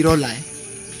nẹ́tì rọ́là ẹ̀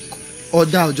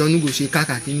ọ̀dà ọjọ́ nígbò ṣe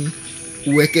káàkiri ní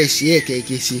uwe kẹsì ẹ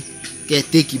kẹkẹsì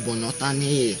kẹtẹkì bọnà tani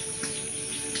ẹ.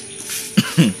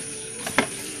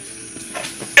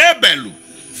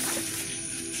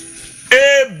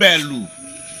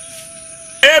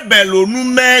 ebelu nu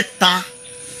mẹ́ta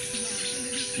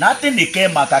natinike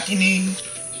maka kini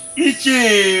iche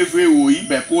efe wo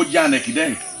ibẹ kó jane kidẹ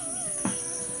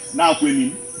náà pé ni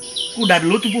kó dàbí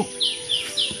ló túbọ̀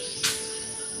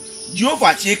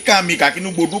jehova ti ká mi kàkínú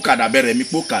gbodú kàdàbẹ̀rẹ̀ mi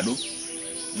pó kàdó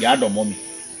ya domo mi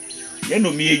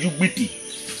yeno mi eju gbiti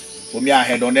omi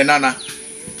ahedo ne nana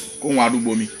ko won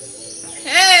adugbo mi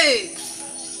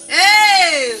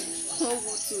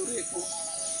owo turepo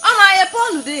ọmọ aye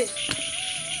Paul de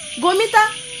gomita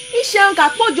ise nka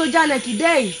pojo jale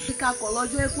kidei ka ko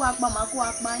lojo eku apa mako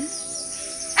apa ni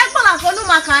epo la fonu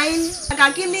maka yin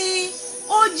ka kini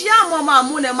oji amo ma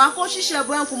mu ne mako sise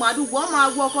bo enku madugbo ma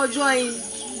agwo kojo yin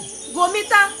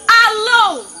gomita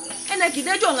allo ene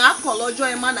kidejo nga ko lojo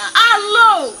e mana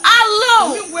allo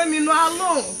mi gwe mi no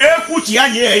allo eku ti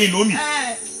anye e no mi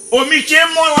omi che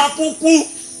mo la puku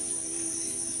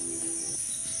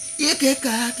yeke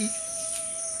kaaki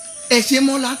e se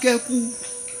mo la keku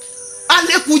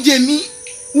aleku jemi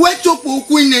we chopo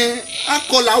ku ne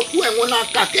akola ku e won na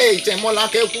ka ke se mo la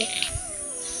keku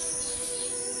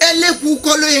eleku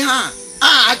ko lo ha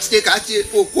a ti ka ti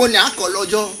oko ni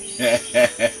akolojo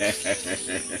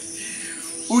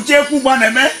uche kwugba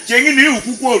na-eme chengi na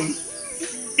ihukwukwu olu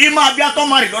ime abịa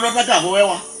tọmari dọdọtaka bụ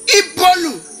wewa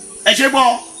ibolu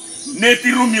echegbo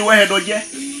na-etiru mi wehe doje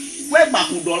we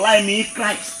gbakwudola imi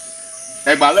Christ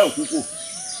egbale okwukwu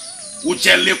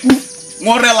uche lekwu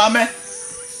nworela me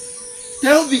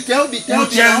teobi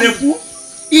uche lekwu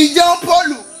ijo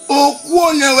polu okwu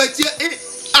one weti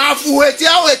afu weti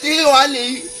aweti wa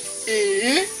le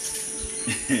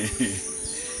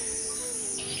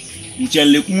uche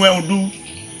lekwu nwe udu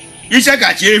iṣẹ́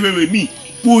kàtí ewewe mi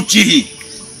kpuchi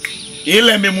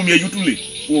ile memu mi ejutule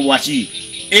uwachi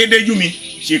edeju mi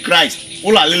ṣe Christ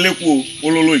ula leleku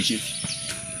ololo ise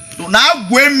to na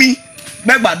gwe mi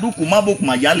gbegbaduku maboku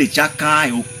ma ya le chaka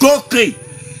e okoke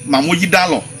mamoji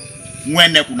dalo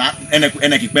nweneku na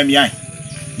eneki pe mi ai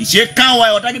ise kan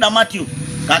wa otagida Matthew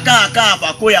kaka aka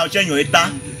afako ya ocheyan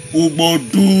eta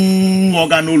ogbodu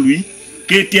oganolui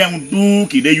kete en du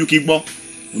kideju kigbo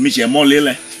omi se mo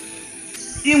lele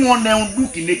iwon na undu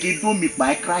kineke do mi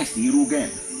pa Christ iru gen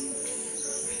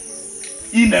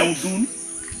ina undu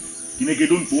kineke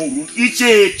do to ru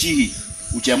iche chi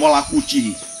uche mola ku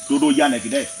chi todo ya na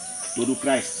gide todo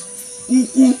Christ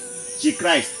kuku chi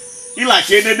Christ ila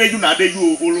che dedeju na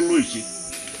deju ololo iche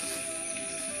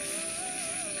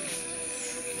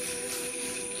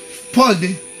Paul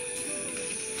de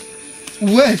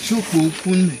we chopo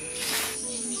ku ne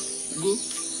go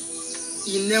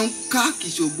ine nka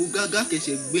kisobu gaga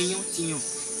kese gbeyan tiyan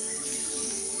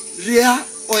rea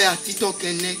oya tito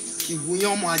kene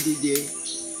kibuyan mo adede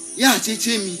ya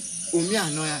tete mi omi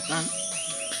ana ya tan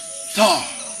to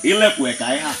ileku eka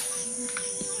ha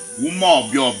umo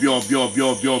bio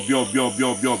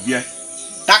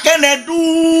takene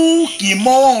du ki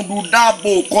mo du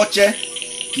dabo koche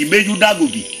ki meju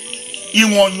dagobi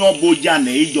iwon yan boja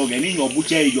na ijoge ni yan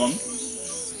buche ijon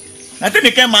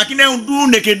atene ke makine ndu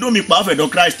neke do mi pa fe do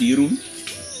Christ iru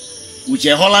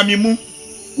uche hola mi mu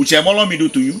uche molo mi do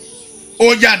tuyu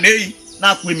oja nei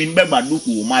na pe mi ngbe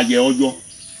gbaduku o ma ye ojo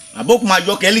aboku ma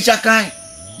jo ke li chakai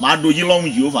ma do yi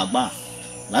lohun Jehovah gba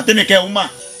la tene ke uma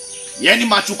ye ni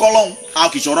ma chuko lohun a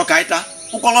ki soro kaita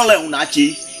ukolo le un na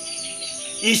chi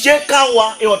ise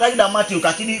kawa e otaji da mati o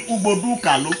kakini ugbodu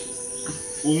kalo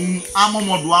ohun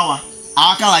amomodu awa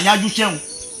akala nyaju seun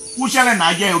ku sele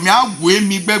na je omi agbo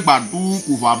emi gbegbadu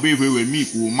ku fa bewewe mi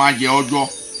ku ma je ojo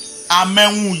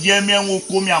amehun ye mi enwo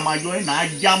ko mi amajo na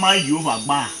aja ma Jehovah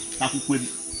gba takuku mi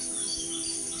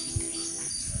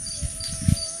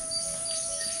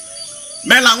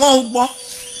mela ngo ugbo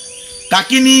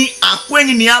kakini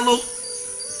akwenyi ni alo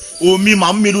omi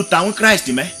ma mmiru taun Christ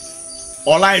me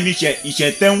ola emi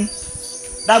ise teun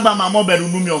dagba ma mo beru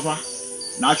nu mi ofa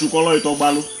na chukolo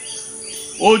itogbalo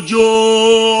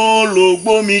ojo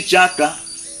logbo mi chaka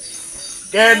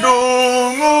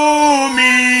kedungu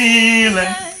mi le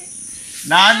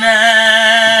nane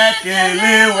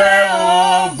kelewe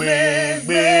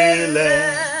ogbegbele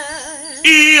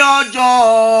iojo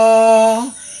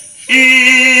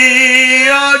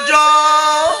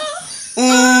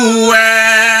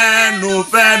uwenu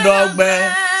fedogbe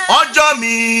ojo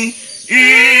mi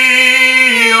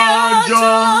ojo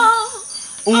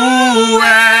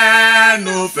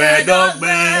uwenu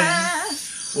fedogbe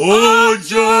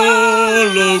ojo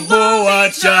logbo wa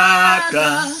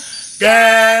chaka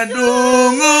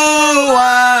kedungu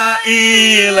wa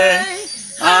ile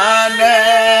ane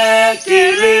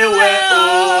kiliwe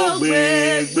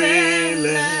ogbegbele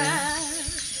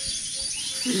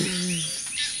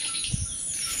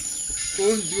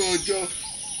ojú ọjọ́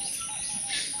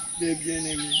bẹ́ẹ̀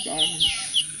ni mi bá mi.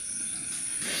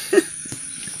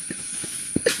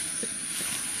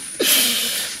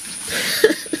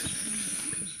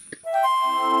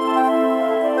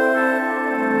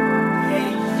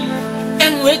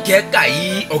 enwe keka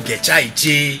yi ogecha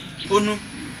ije onu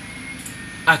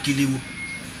akiliwo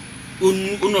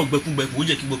onu ogbekugbeku o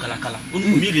je kigbo kalakala onu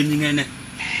mi re mi ngene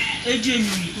eje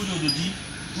mi ko dododi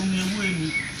onu ewu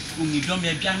emi ongi biom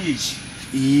e bia meji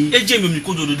eje mi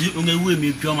ko dododi onu ewu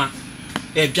emi bioma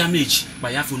e bia meji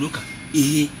pa ya foloka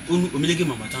onu omelege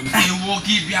mamata no ewo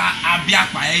ki bia abia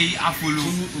pa e afolo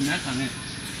onu omi aka ne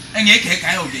enye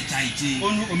keka yi ogecha ije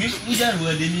onu omi uje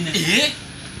ro de mi ne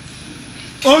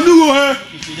Olúwo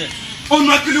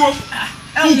onu akiliwo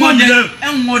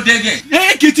enwo dege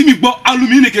keti mi gbo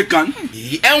alumini ke kan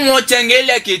enwo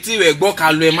chengele keti we gbo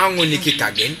kalu e ma won ni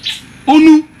kika gen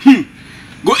onu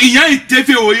go iya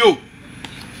itefe oyo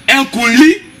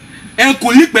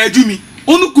enkunli peju mi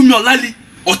onu kumi olali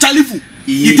otalifu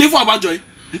itefu abajo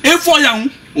efo ya hun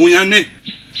oyan ne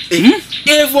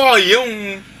efo ye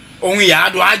ohun ya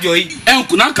ado ajo yi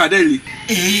enkuna kadele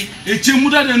eje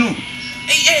mudade nu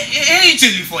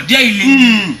chili for there ile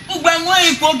ugba won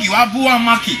ipo gi wa bu wa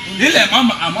maki ile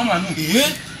mama nu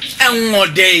enwo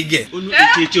de ige onu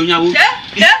eche onyawo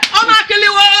ọmọ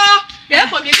akiliwo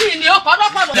ko mi ki ni o ko do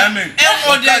ko do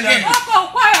enwo de ige ko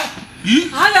ko yo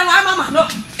ale wa mama no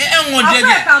enwo de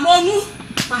ige ta mo nu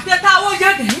ma te ta wo je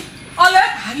de ole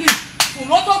kali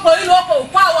lo to ko yi lo ko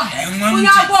pa wa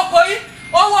unya go ko yi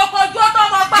owo ko jo to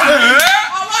mo pa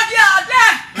owo di ade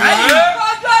ko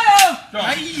jo yo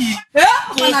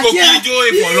ko jo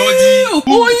ifoloji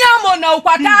unya mo na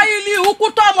upata ili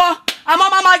ukutomo ama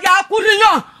mama ja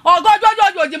kuriyan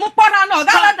ogojojojo ji mu pora na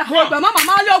ga da gbe mama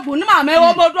ma le ogun ni ma me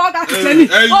o mo do ga kiseni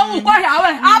ohun ko yawe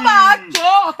aba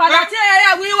jo opada ti e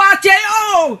wi wa ti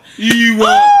o iwo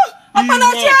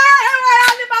opada ti e wa ya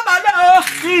ni baba le o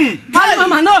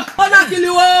mama no o na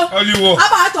kiliwo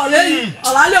aba to le yi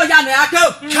ola le o ya na ake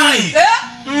o kai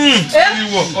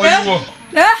iwo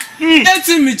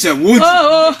eti mi che wo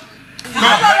ale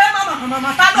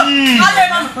mama ta do ale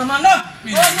mama no o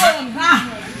no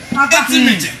eti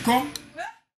mi je ko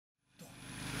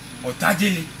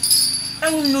otajele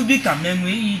enwu no bi ka memu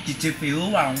yi titepe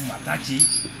o wa hun matachi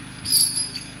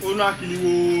onu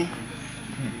akiliwo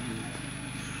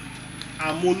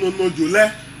amonono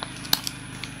jole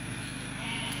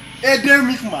ede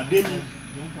mi kuma de mi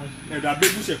eda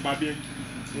bebu se pa bi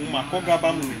ohun ma ko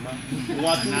gaba mu ni ma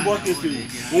ohun atunbo tefe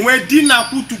ohun edina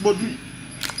ku tugbodu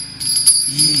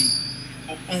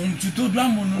ohun tuto do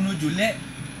amonono jole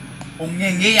ohun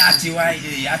enge ya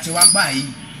ti wa gba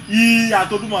yi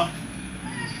atoduma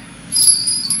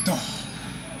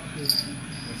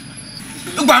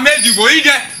to gba mejibo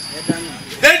ide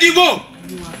edibo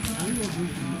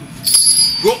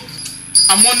go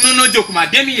amonono jokuma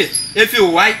demiye efe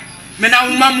owai mena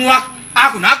umamuwa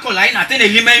akuna akola ina tene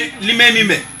lime mi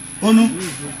me onu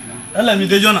ele mi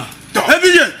de jona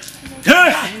ebije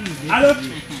alo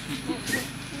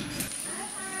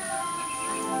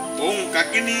ohun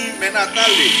kakini mena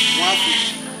tale mwafu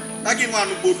taki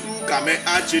nwanu bodu kame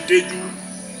acheteju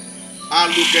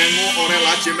alukengu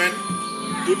orela chemen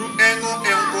Tudu engo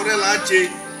enkorela che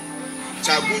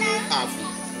chagunyu afu.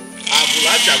 Afu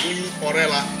la chagunyu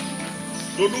orela.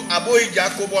 Tudu aboyi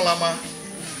jakobolama.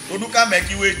 Tudu ka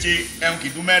mekiwe che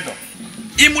enkidumedo.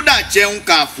 Imuda che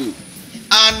unkafu.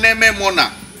 Aneme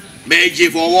mona. Meje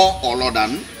fowo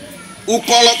olodan.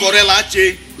 Ukolo korela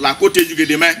che la kote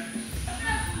jugedeme.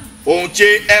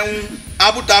 Onche en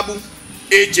abutabu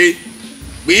eche.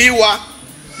 Biwa.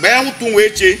 Ben tun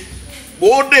eche.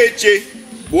 Bode eche.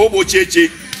 Bobo cheche.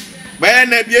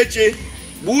 Ben eche.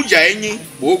 Buja enyi.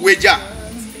 Bogweja.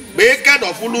 Beke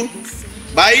dofulu.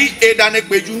 Bai edane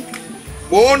kpeju.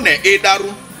 Bone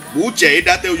edaru. Buche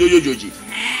edate oyoyojoji.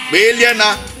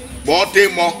 Beliena. Bote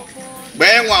mo.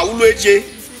 Benwa ulu eche.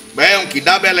 Ben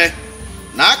kidabele.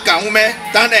 Na ka ume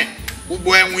tane.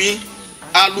 Ugbo enwi.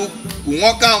 Alu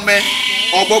kunwoka ume.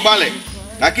 Ogbobale.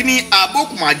 Lakini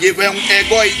abokuma jefe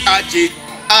egoi ache.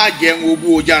 Aje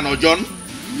ngobu ojano John.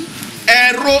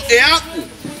 Ero eaku.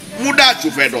 Muda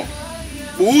chufedo.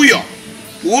 Uyo.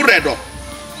 Uredo.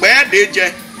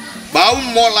 Bedeje.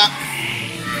 Baumola.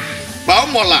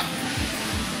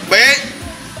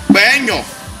 Benyo.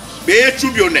 Be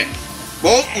chubione.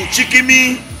 Bo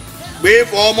uchikimi. Be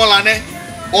formolane.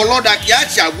 Oloda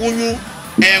kiachi agunyu.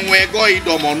 Enwego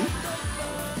idomon.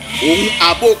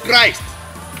 Abo Christ.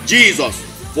 Jesus.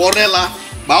 Forela.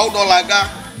 Baudolaga.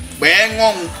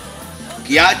 Bengon.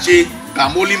 Kiachi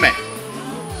kamolime.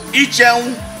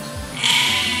 Icheun.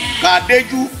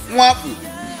 Kadeju nwafu.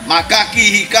 Makaki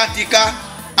hikatika.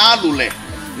 Alule.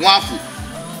 Nwafu.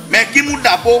 Mekimu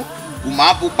dabo.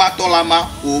 Uma bu patolama.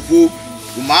 Ovo.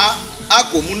 Uma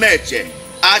akomuneche.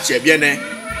 Ache biene.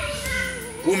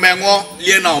 Kumengo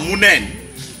liena omunen.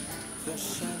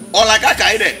 Olaga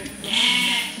kaide.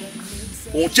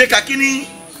 Onche kakini.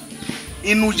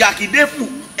 Inujakidefu.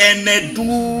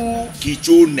 Enedu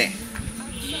kichone.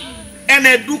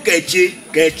 Enedu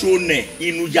kechone.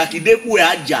 Inujakidefu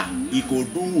aja.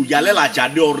 Ikodu yalela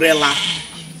chade orela.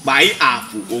 Bai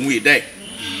afu onwide.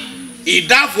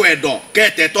 Idafu edo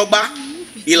kete toba.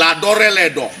 Iladorele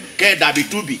edo ke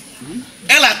dabitubi.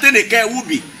 Ela tene ke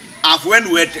ubi. Afu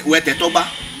enu wete toba.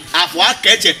 Afu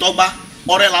akeche toba.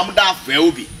 Orela muda afe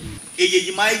ubi.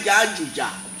 Eyejima ija ajuja.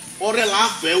 Orela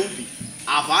afe ubi.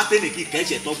 Afu atene ki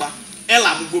keche toba.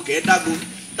 Ela mugbo ke dago.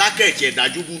 Takeche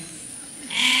dajugu.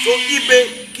 So ibe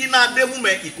kina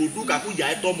demume ikodu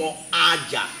kakuja etomo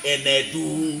aja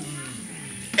enedu.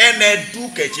 Enedu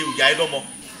keche uja edomo.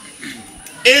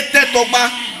 Ete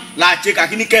toba la cheka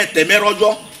kini ke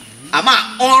temerojo.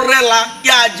 Ama orela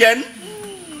ya jen.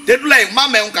 Tedula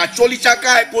mame unka choli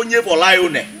chaka ekonye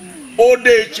volayone.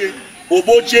 Odeche,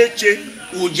 obocheche,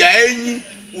 uja enyi,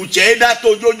 uche eda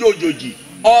tojojojoji.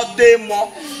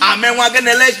 Odemo, amenwa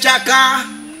genele chaka.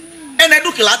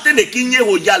 Enedu kilate ne kinye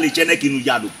hoja le chene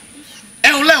kinujadu.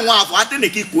 Enule nwa afo ate ne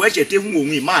ki kueche te hu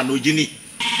ohun ima no jini.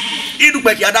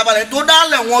 Idugbe ki adabale to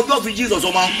dale won ojo fi Jesus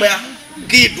o ma npe a.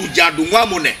 Ki idujadu nwa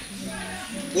mune.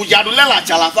 Ujadu lela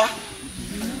chalafa.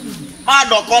 Ma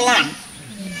dokolan.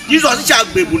 Jesus icha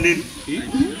gbebuni.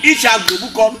 Icha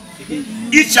gbebukom.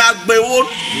 Icha gbewon.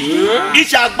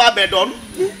 Icha gbabedon.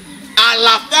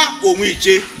 Alafa ohun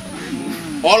iche.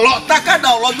 Olo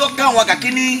takada olojo kan wa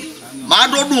kakini ma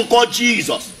dodun nko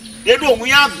Jesus. Dedo ohun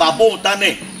ya gbabo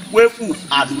tane wefu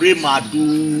adure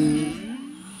madu.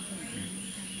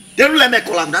 Deru le me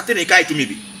kolam date ne kai tumi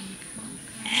bi.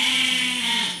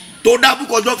 To da bu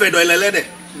kojo fedo elelede.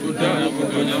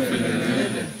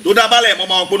 To da bale mo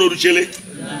ma opono ruchele.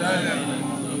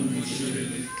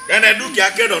 Ene duki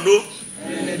akedo no.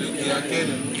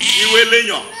 Iwe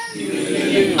leyan.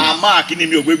 Ama kini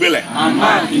mi ogbegbele.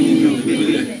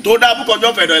 To da bu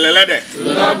kojo fedo elelede.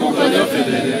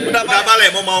 To da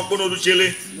bale mo ma opono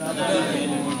ruchele.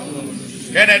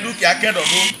 Ene duki akedo no.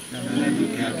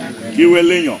 Iwe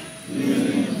leyan.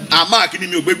 Ama kini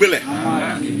mi ogbegbele.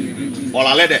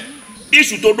 Olalede.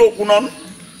 Isu to do kunon.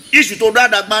 Isu to da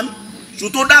dagban. Su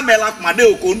to da mela kumade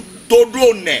okon. To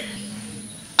do ne.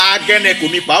 Agene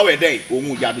komi pawede.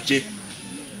 Ohun jaduche.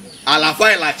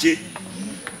 Alafa elache.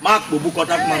 Mark bobuko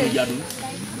takman ujadu.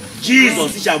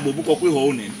 Jesus isha bobuko kwe ho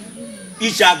onen.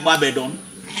 Isha gbabedon.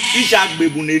 Isha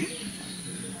gbebuneri.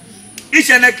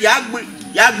 Isha neki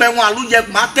yagbe wọn aluje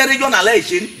ma tere jo na le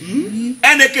ise.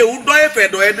 Eneke udo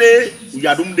efedo ede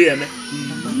ujadum de eme.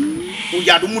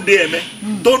 Ujadum de eme.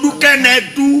 Todu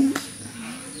kenedu.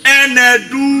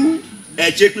 Enedu.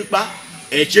 Eche pipa.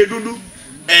 Eche dudu.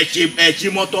 Eche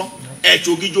moto.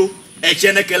 Eche ogijo.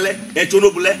 Eche nekele. Eche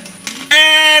onobule.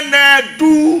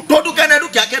 Enedu. Todu kenedu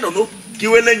ki akedo no.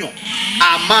 Kiwe lenyo.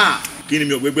 Ama. Kini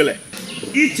mi ogbegbele.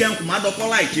 Iche nku ma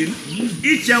dokola ichin.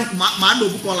 Iche nku ma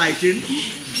dobukola ichin.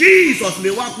 Jesus le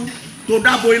waku. To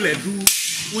dabo ile du.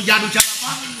 Ujadu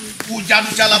chalafa. Ujadu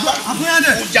Alafa.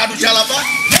 Ujadu Alafa.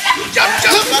 Ujadu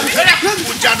Alafa.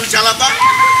 Ujadu Alafa.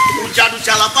 Ujadu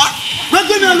Alafa.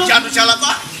 Ujadu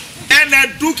Alafa. Ene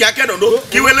duki akedodo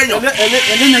kiwele yo.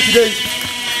 Ele kide.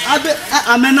 Abe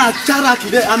amena chara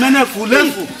kide, amena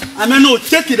fulefu, amena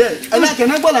ochekide. Ele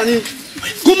kene gbola ni.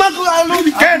 Kuma ko alo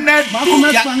kene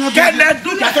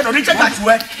duki akedodo ni cheka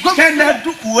tuwe. Kene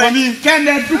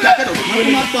duki akedodo.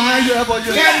 kuma pa hayo ebo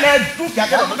yo. Kene duki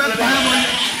akedodo.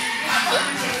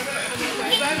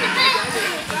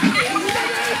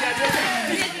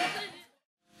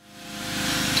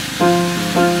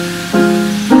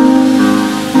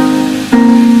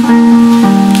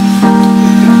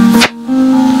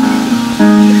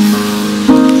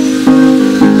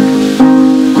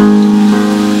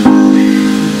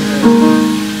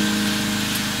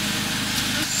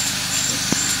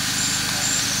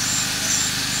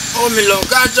 Omi lo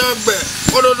kajo gbe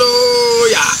ododo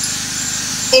ya.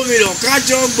 Omi lo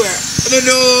kajo gbe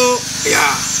ododo ya.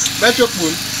 Beto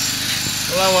pun.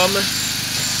 Ola wa me.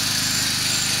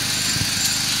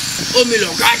 Omi lo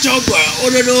kajo gbe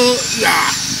ododo ya.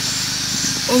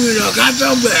 Omi lo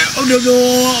kajo gbe ododo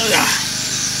ya.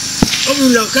 Omi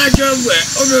lo kajo gbe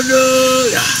ododo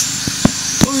ya.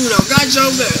 Omi lo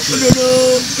kajo gbe ododo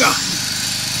ya.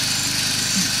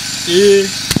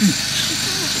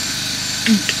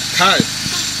 Kai.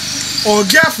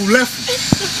 Ọ̀gá fúlẹ́fù.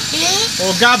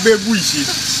 Ọ̀gá bẹ́bù ìṣe.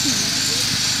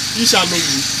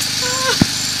 Ìṣàlógún.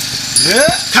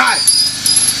 Kai.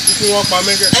 Kúkú wọn pa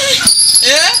mẹ́kẹ́.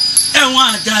 Ẹ̀wọ̀n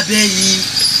àdàbẹ̀ yìí.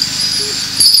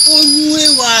 Oyún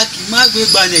ẹwà kì má gbé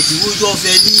gbalẹ̀ kí wọ́n jọ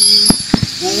fẹ́ ní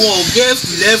owó ọ̀gá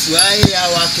fúlẹ́fù ayé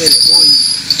àwa kẹrẹ̀ bọ́ yìí.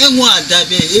 Ẹ̀wọ̀n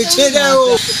àdàbẹ̀ ètè rẹ̀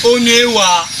o. Oyún ẹwà.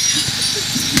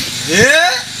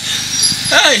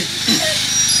 Kai.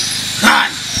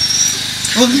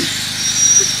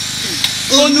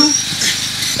 Onu.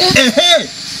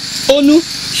 Onu.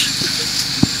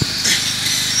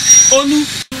 Onu.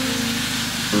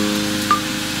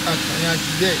 Àtàyà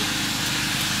jùlẹ̀.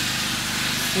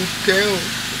 Òkè o.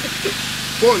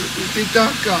 Paul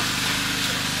Utitaka.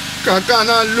 Kàkà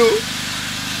náà lò.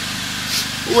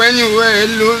 Wẹ́niwẹ́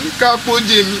ló kápó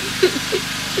jèmi.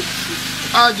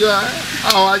 Àjọ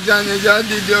àwọn ajánijá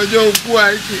dìde ọjọ́ òkú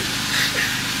àìsè.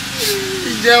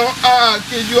 Ìjẹun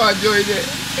àkéjú àjọ ilẹ̀.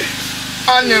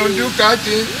 Ane oduka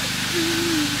ti.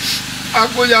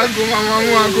 Akóyago mama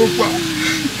mú agopa.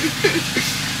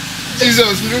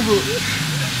 Jesus nugo.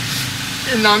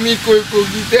 Ìnàmí ko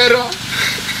gitẹ́rà.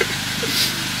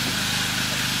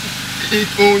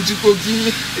 Ìkòhùn tí kò kí.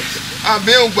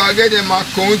 Àbẹ́ ògbàgẹ́dẹ̀ máa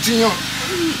kàn tí yàn.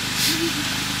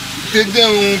 Tẹ́tẹ́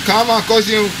òun kà á máa kọ́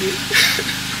sí òkè.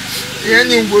 Ìyẹn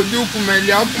ni gbòdú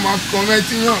kùmẹ̀lì á kù máa kàn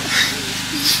mẹ́tí yàn.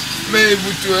 Mẹ́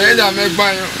ìbùtù ẹ̀dà mẹ́gbà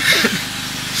yàn.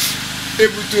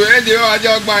 Èbùtù ẹ̀dẹ̀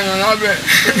ọjọ́ gbàyàn lábẹ́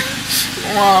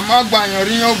wọn a má gbàyàn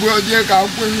ríyàn gbé ọjọ́ ká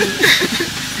pín ní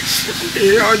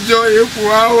ọjọ́ èkó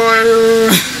àwọ̀ ẹ̀rọ.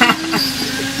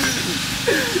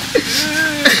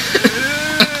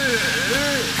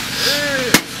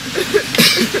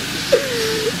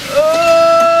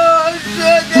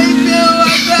 Ṣé wá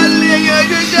kálẹ̀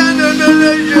ẹjọ́ jáde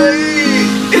lọ́jọ́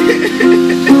yìí?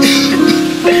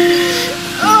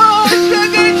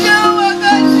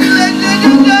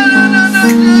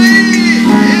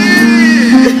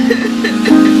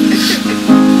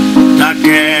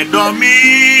 Takedo mi,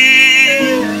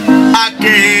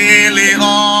 akele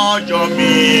ọjọ́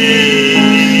mi,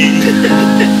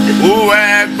 uwe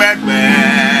gbẹgbẹ,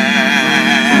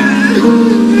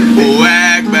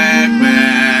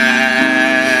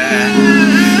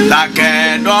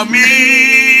 takedo mi,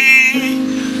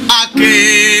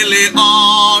 akele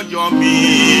ọjọ́ mi,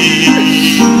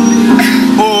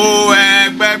 uwe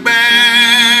gbẹgbẹ.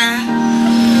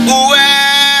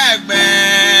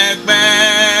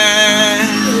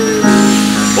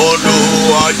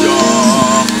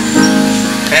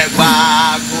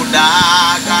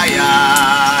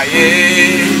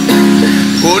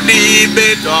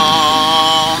 Beto,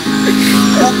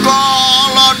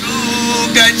 ukolo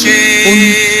dukeche,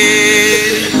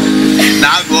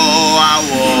 nago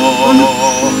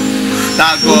awo,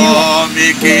 nago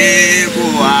mikibu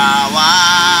awa,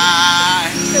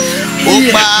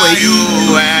 upa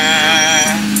yuwe,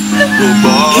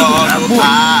 ubolu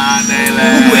anele,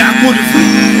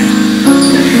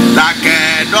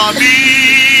 takedo mi,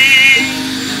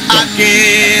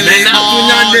 akele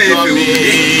ojo mi.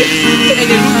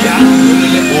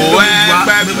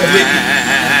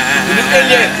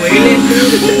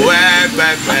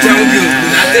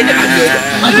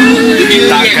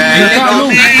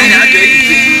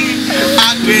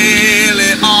 Akele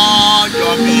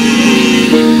ọjọ́ mi.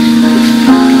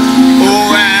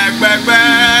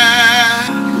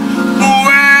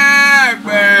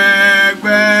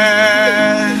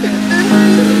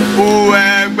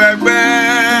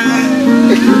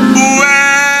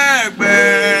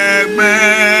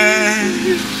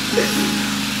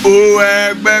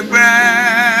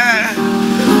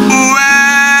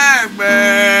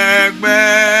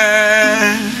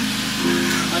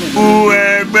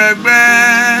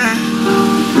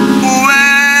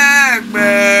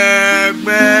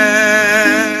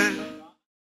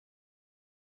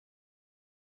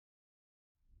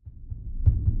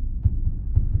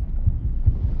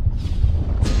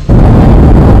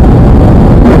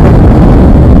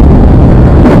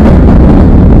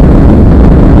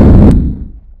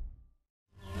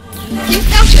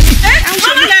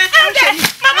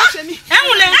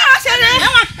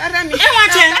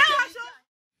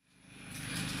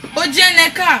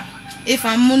 eka if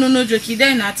I'm no joki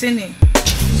then atene.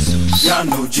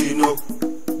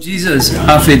 Jesus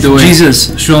afedoe.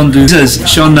 Jesus shondu. Jesus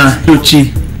shona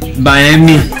ruchi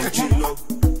baemi.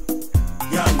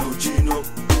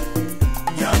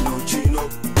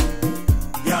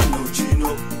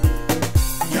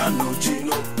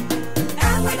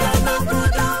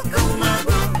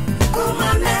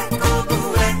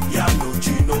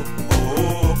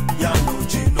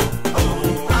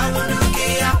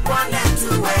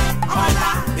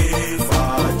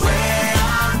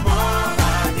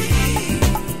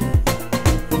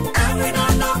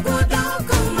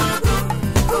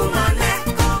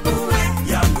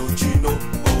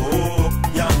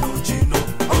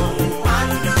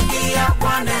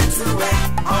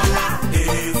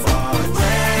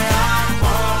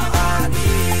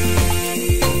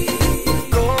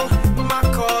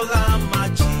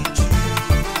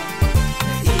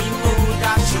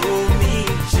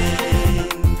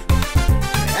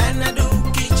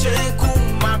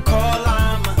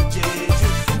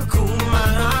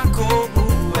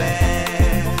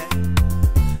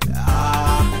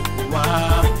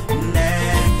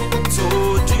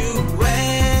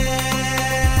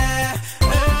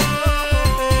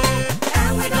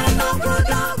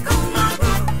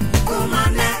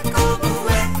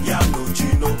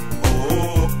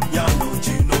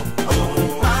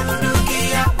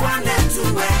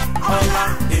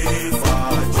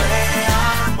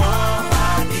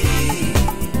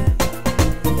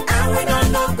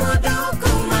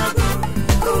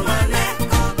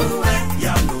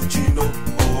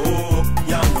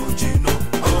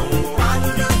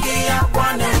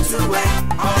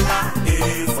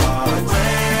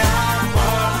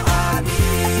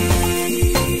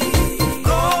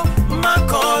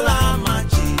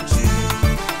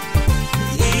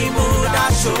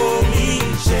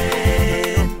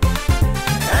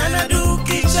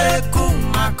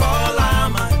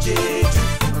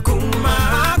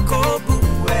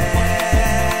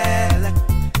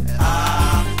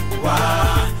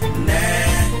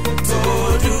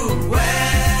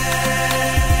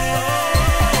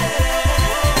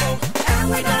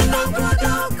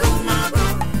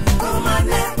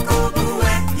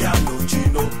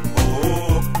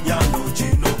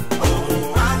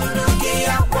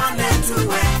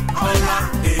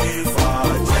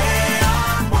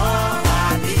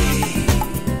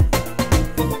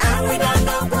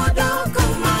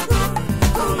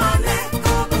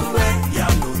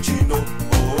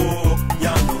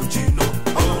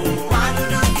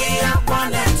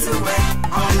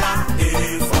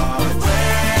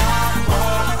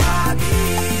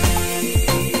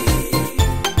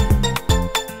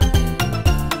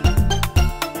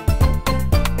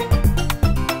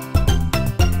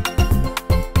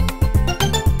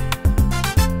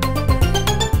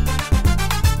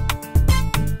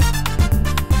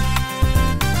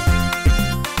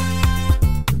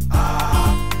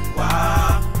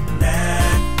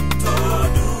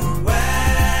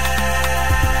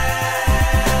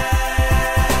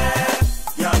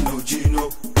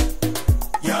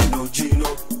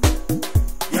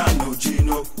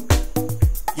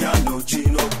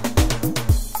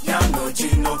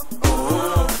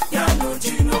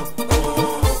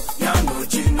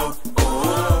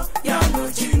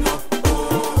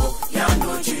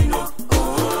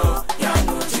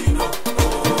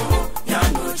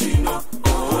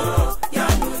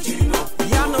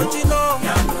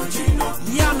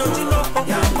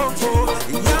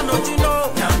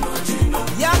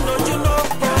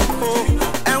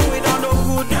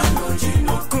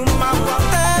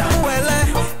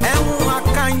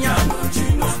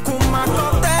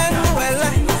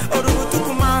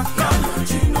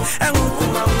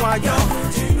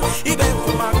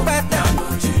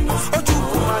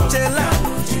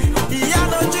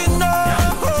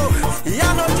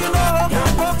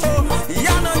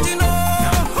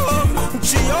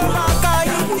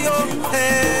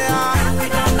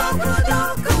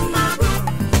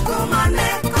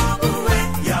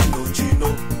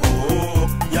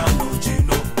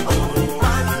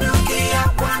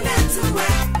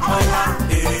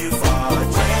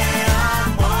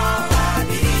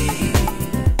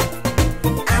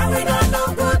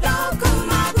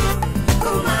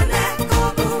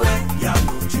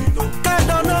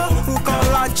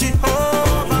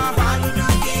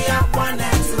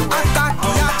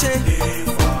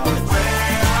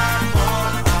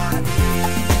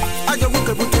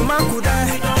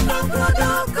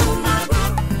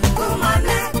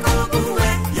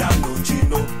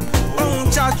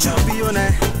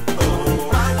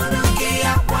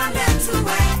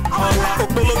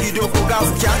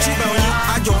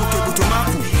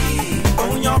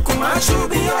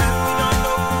 kumachubi ya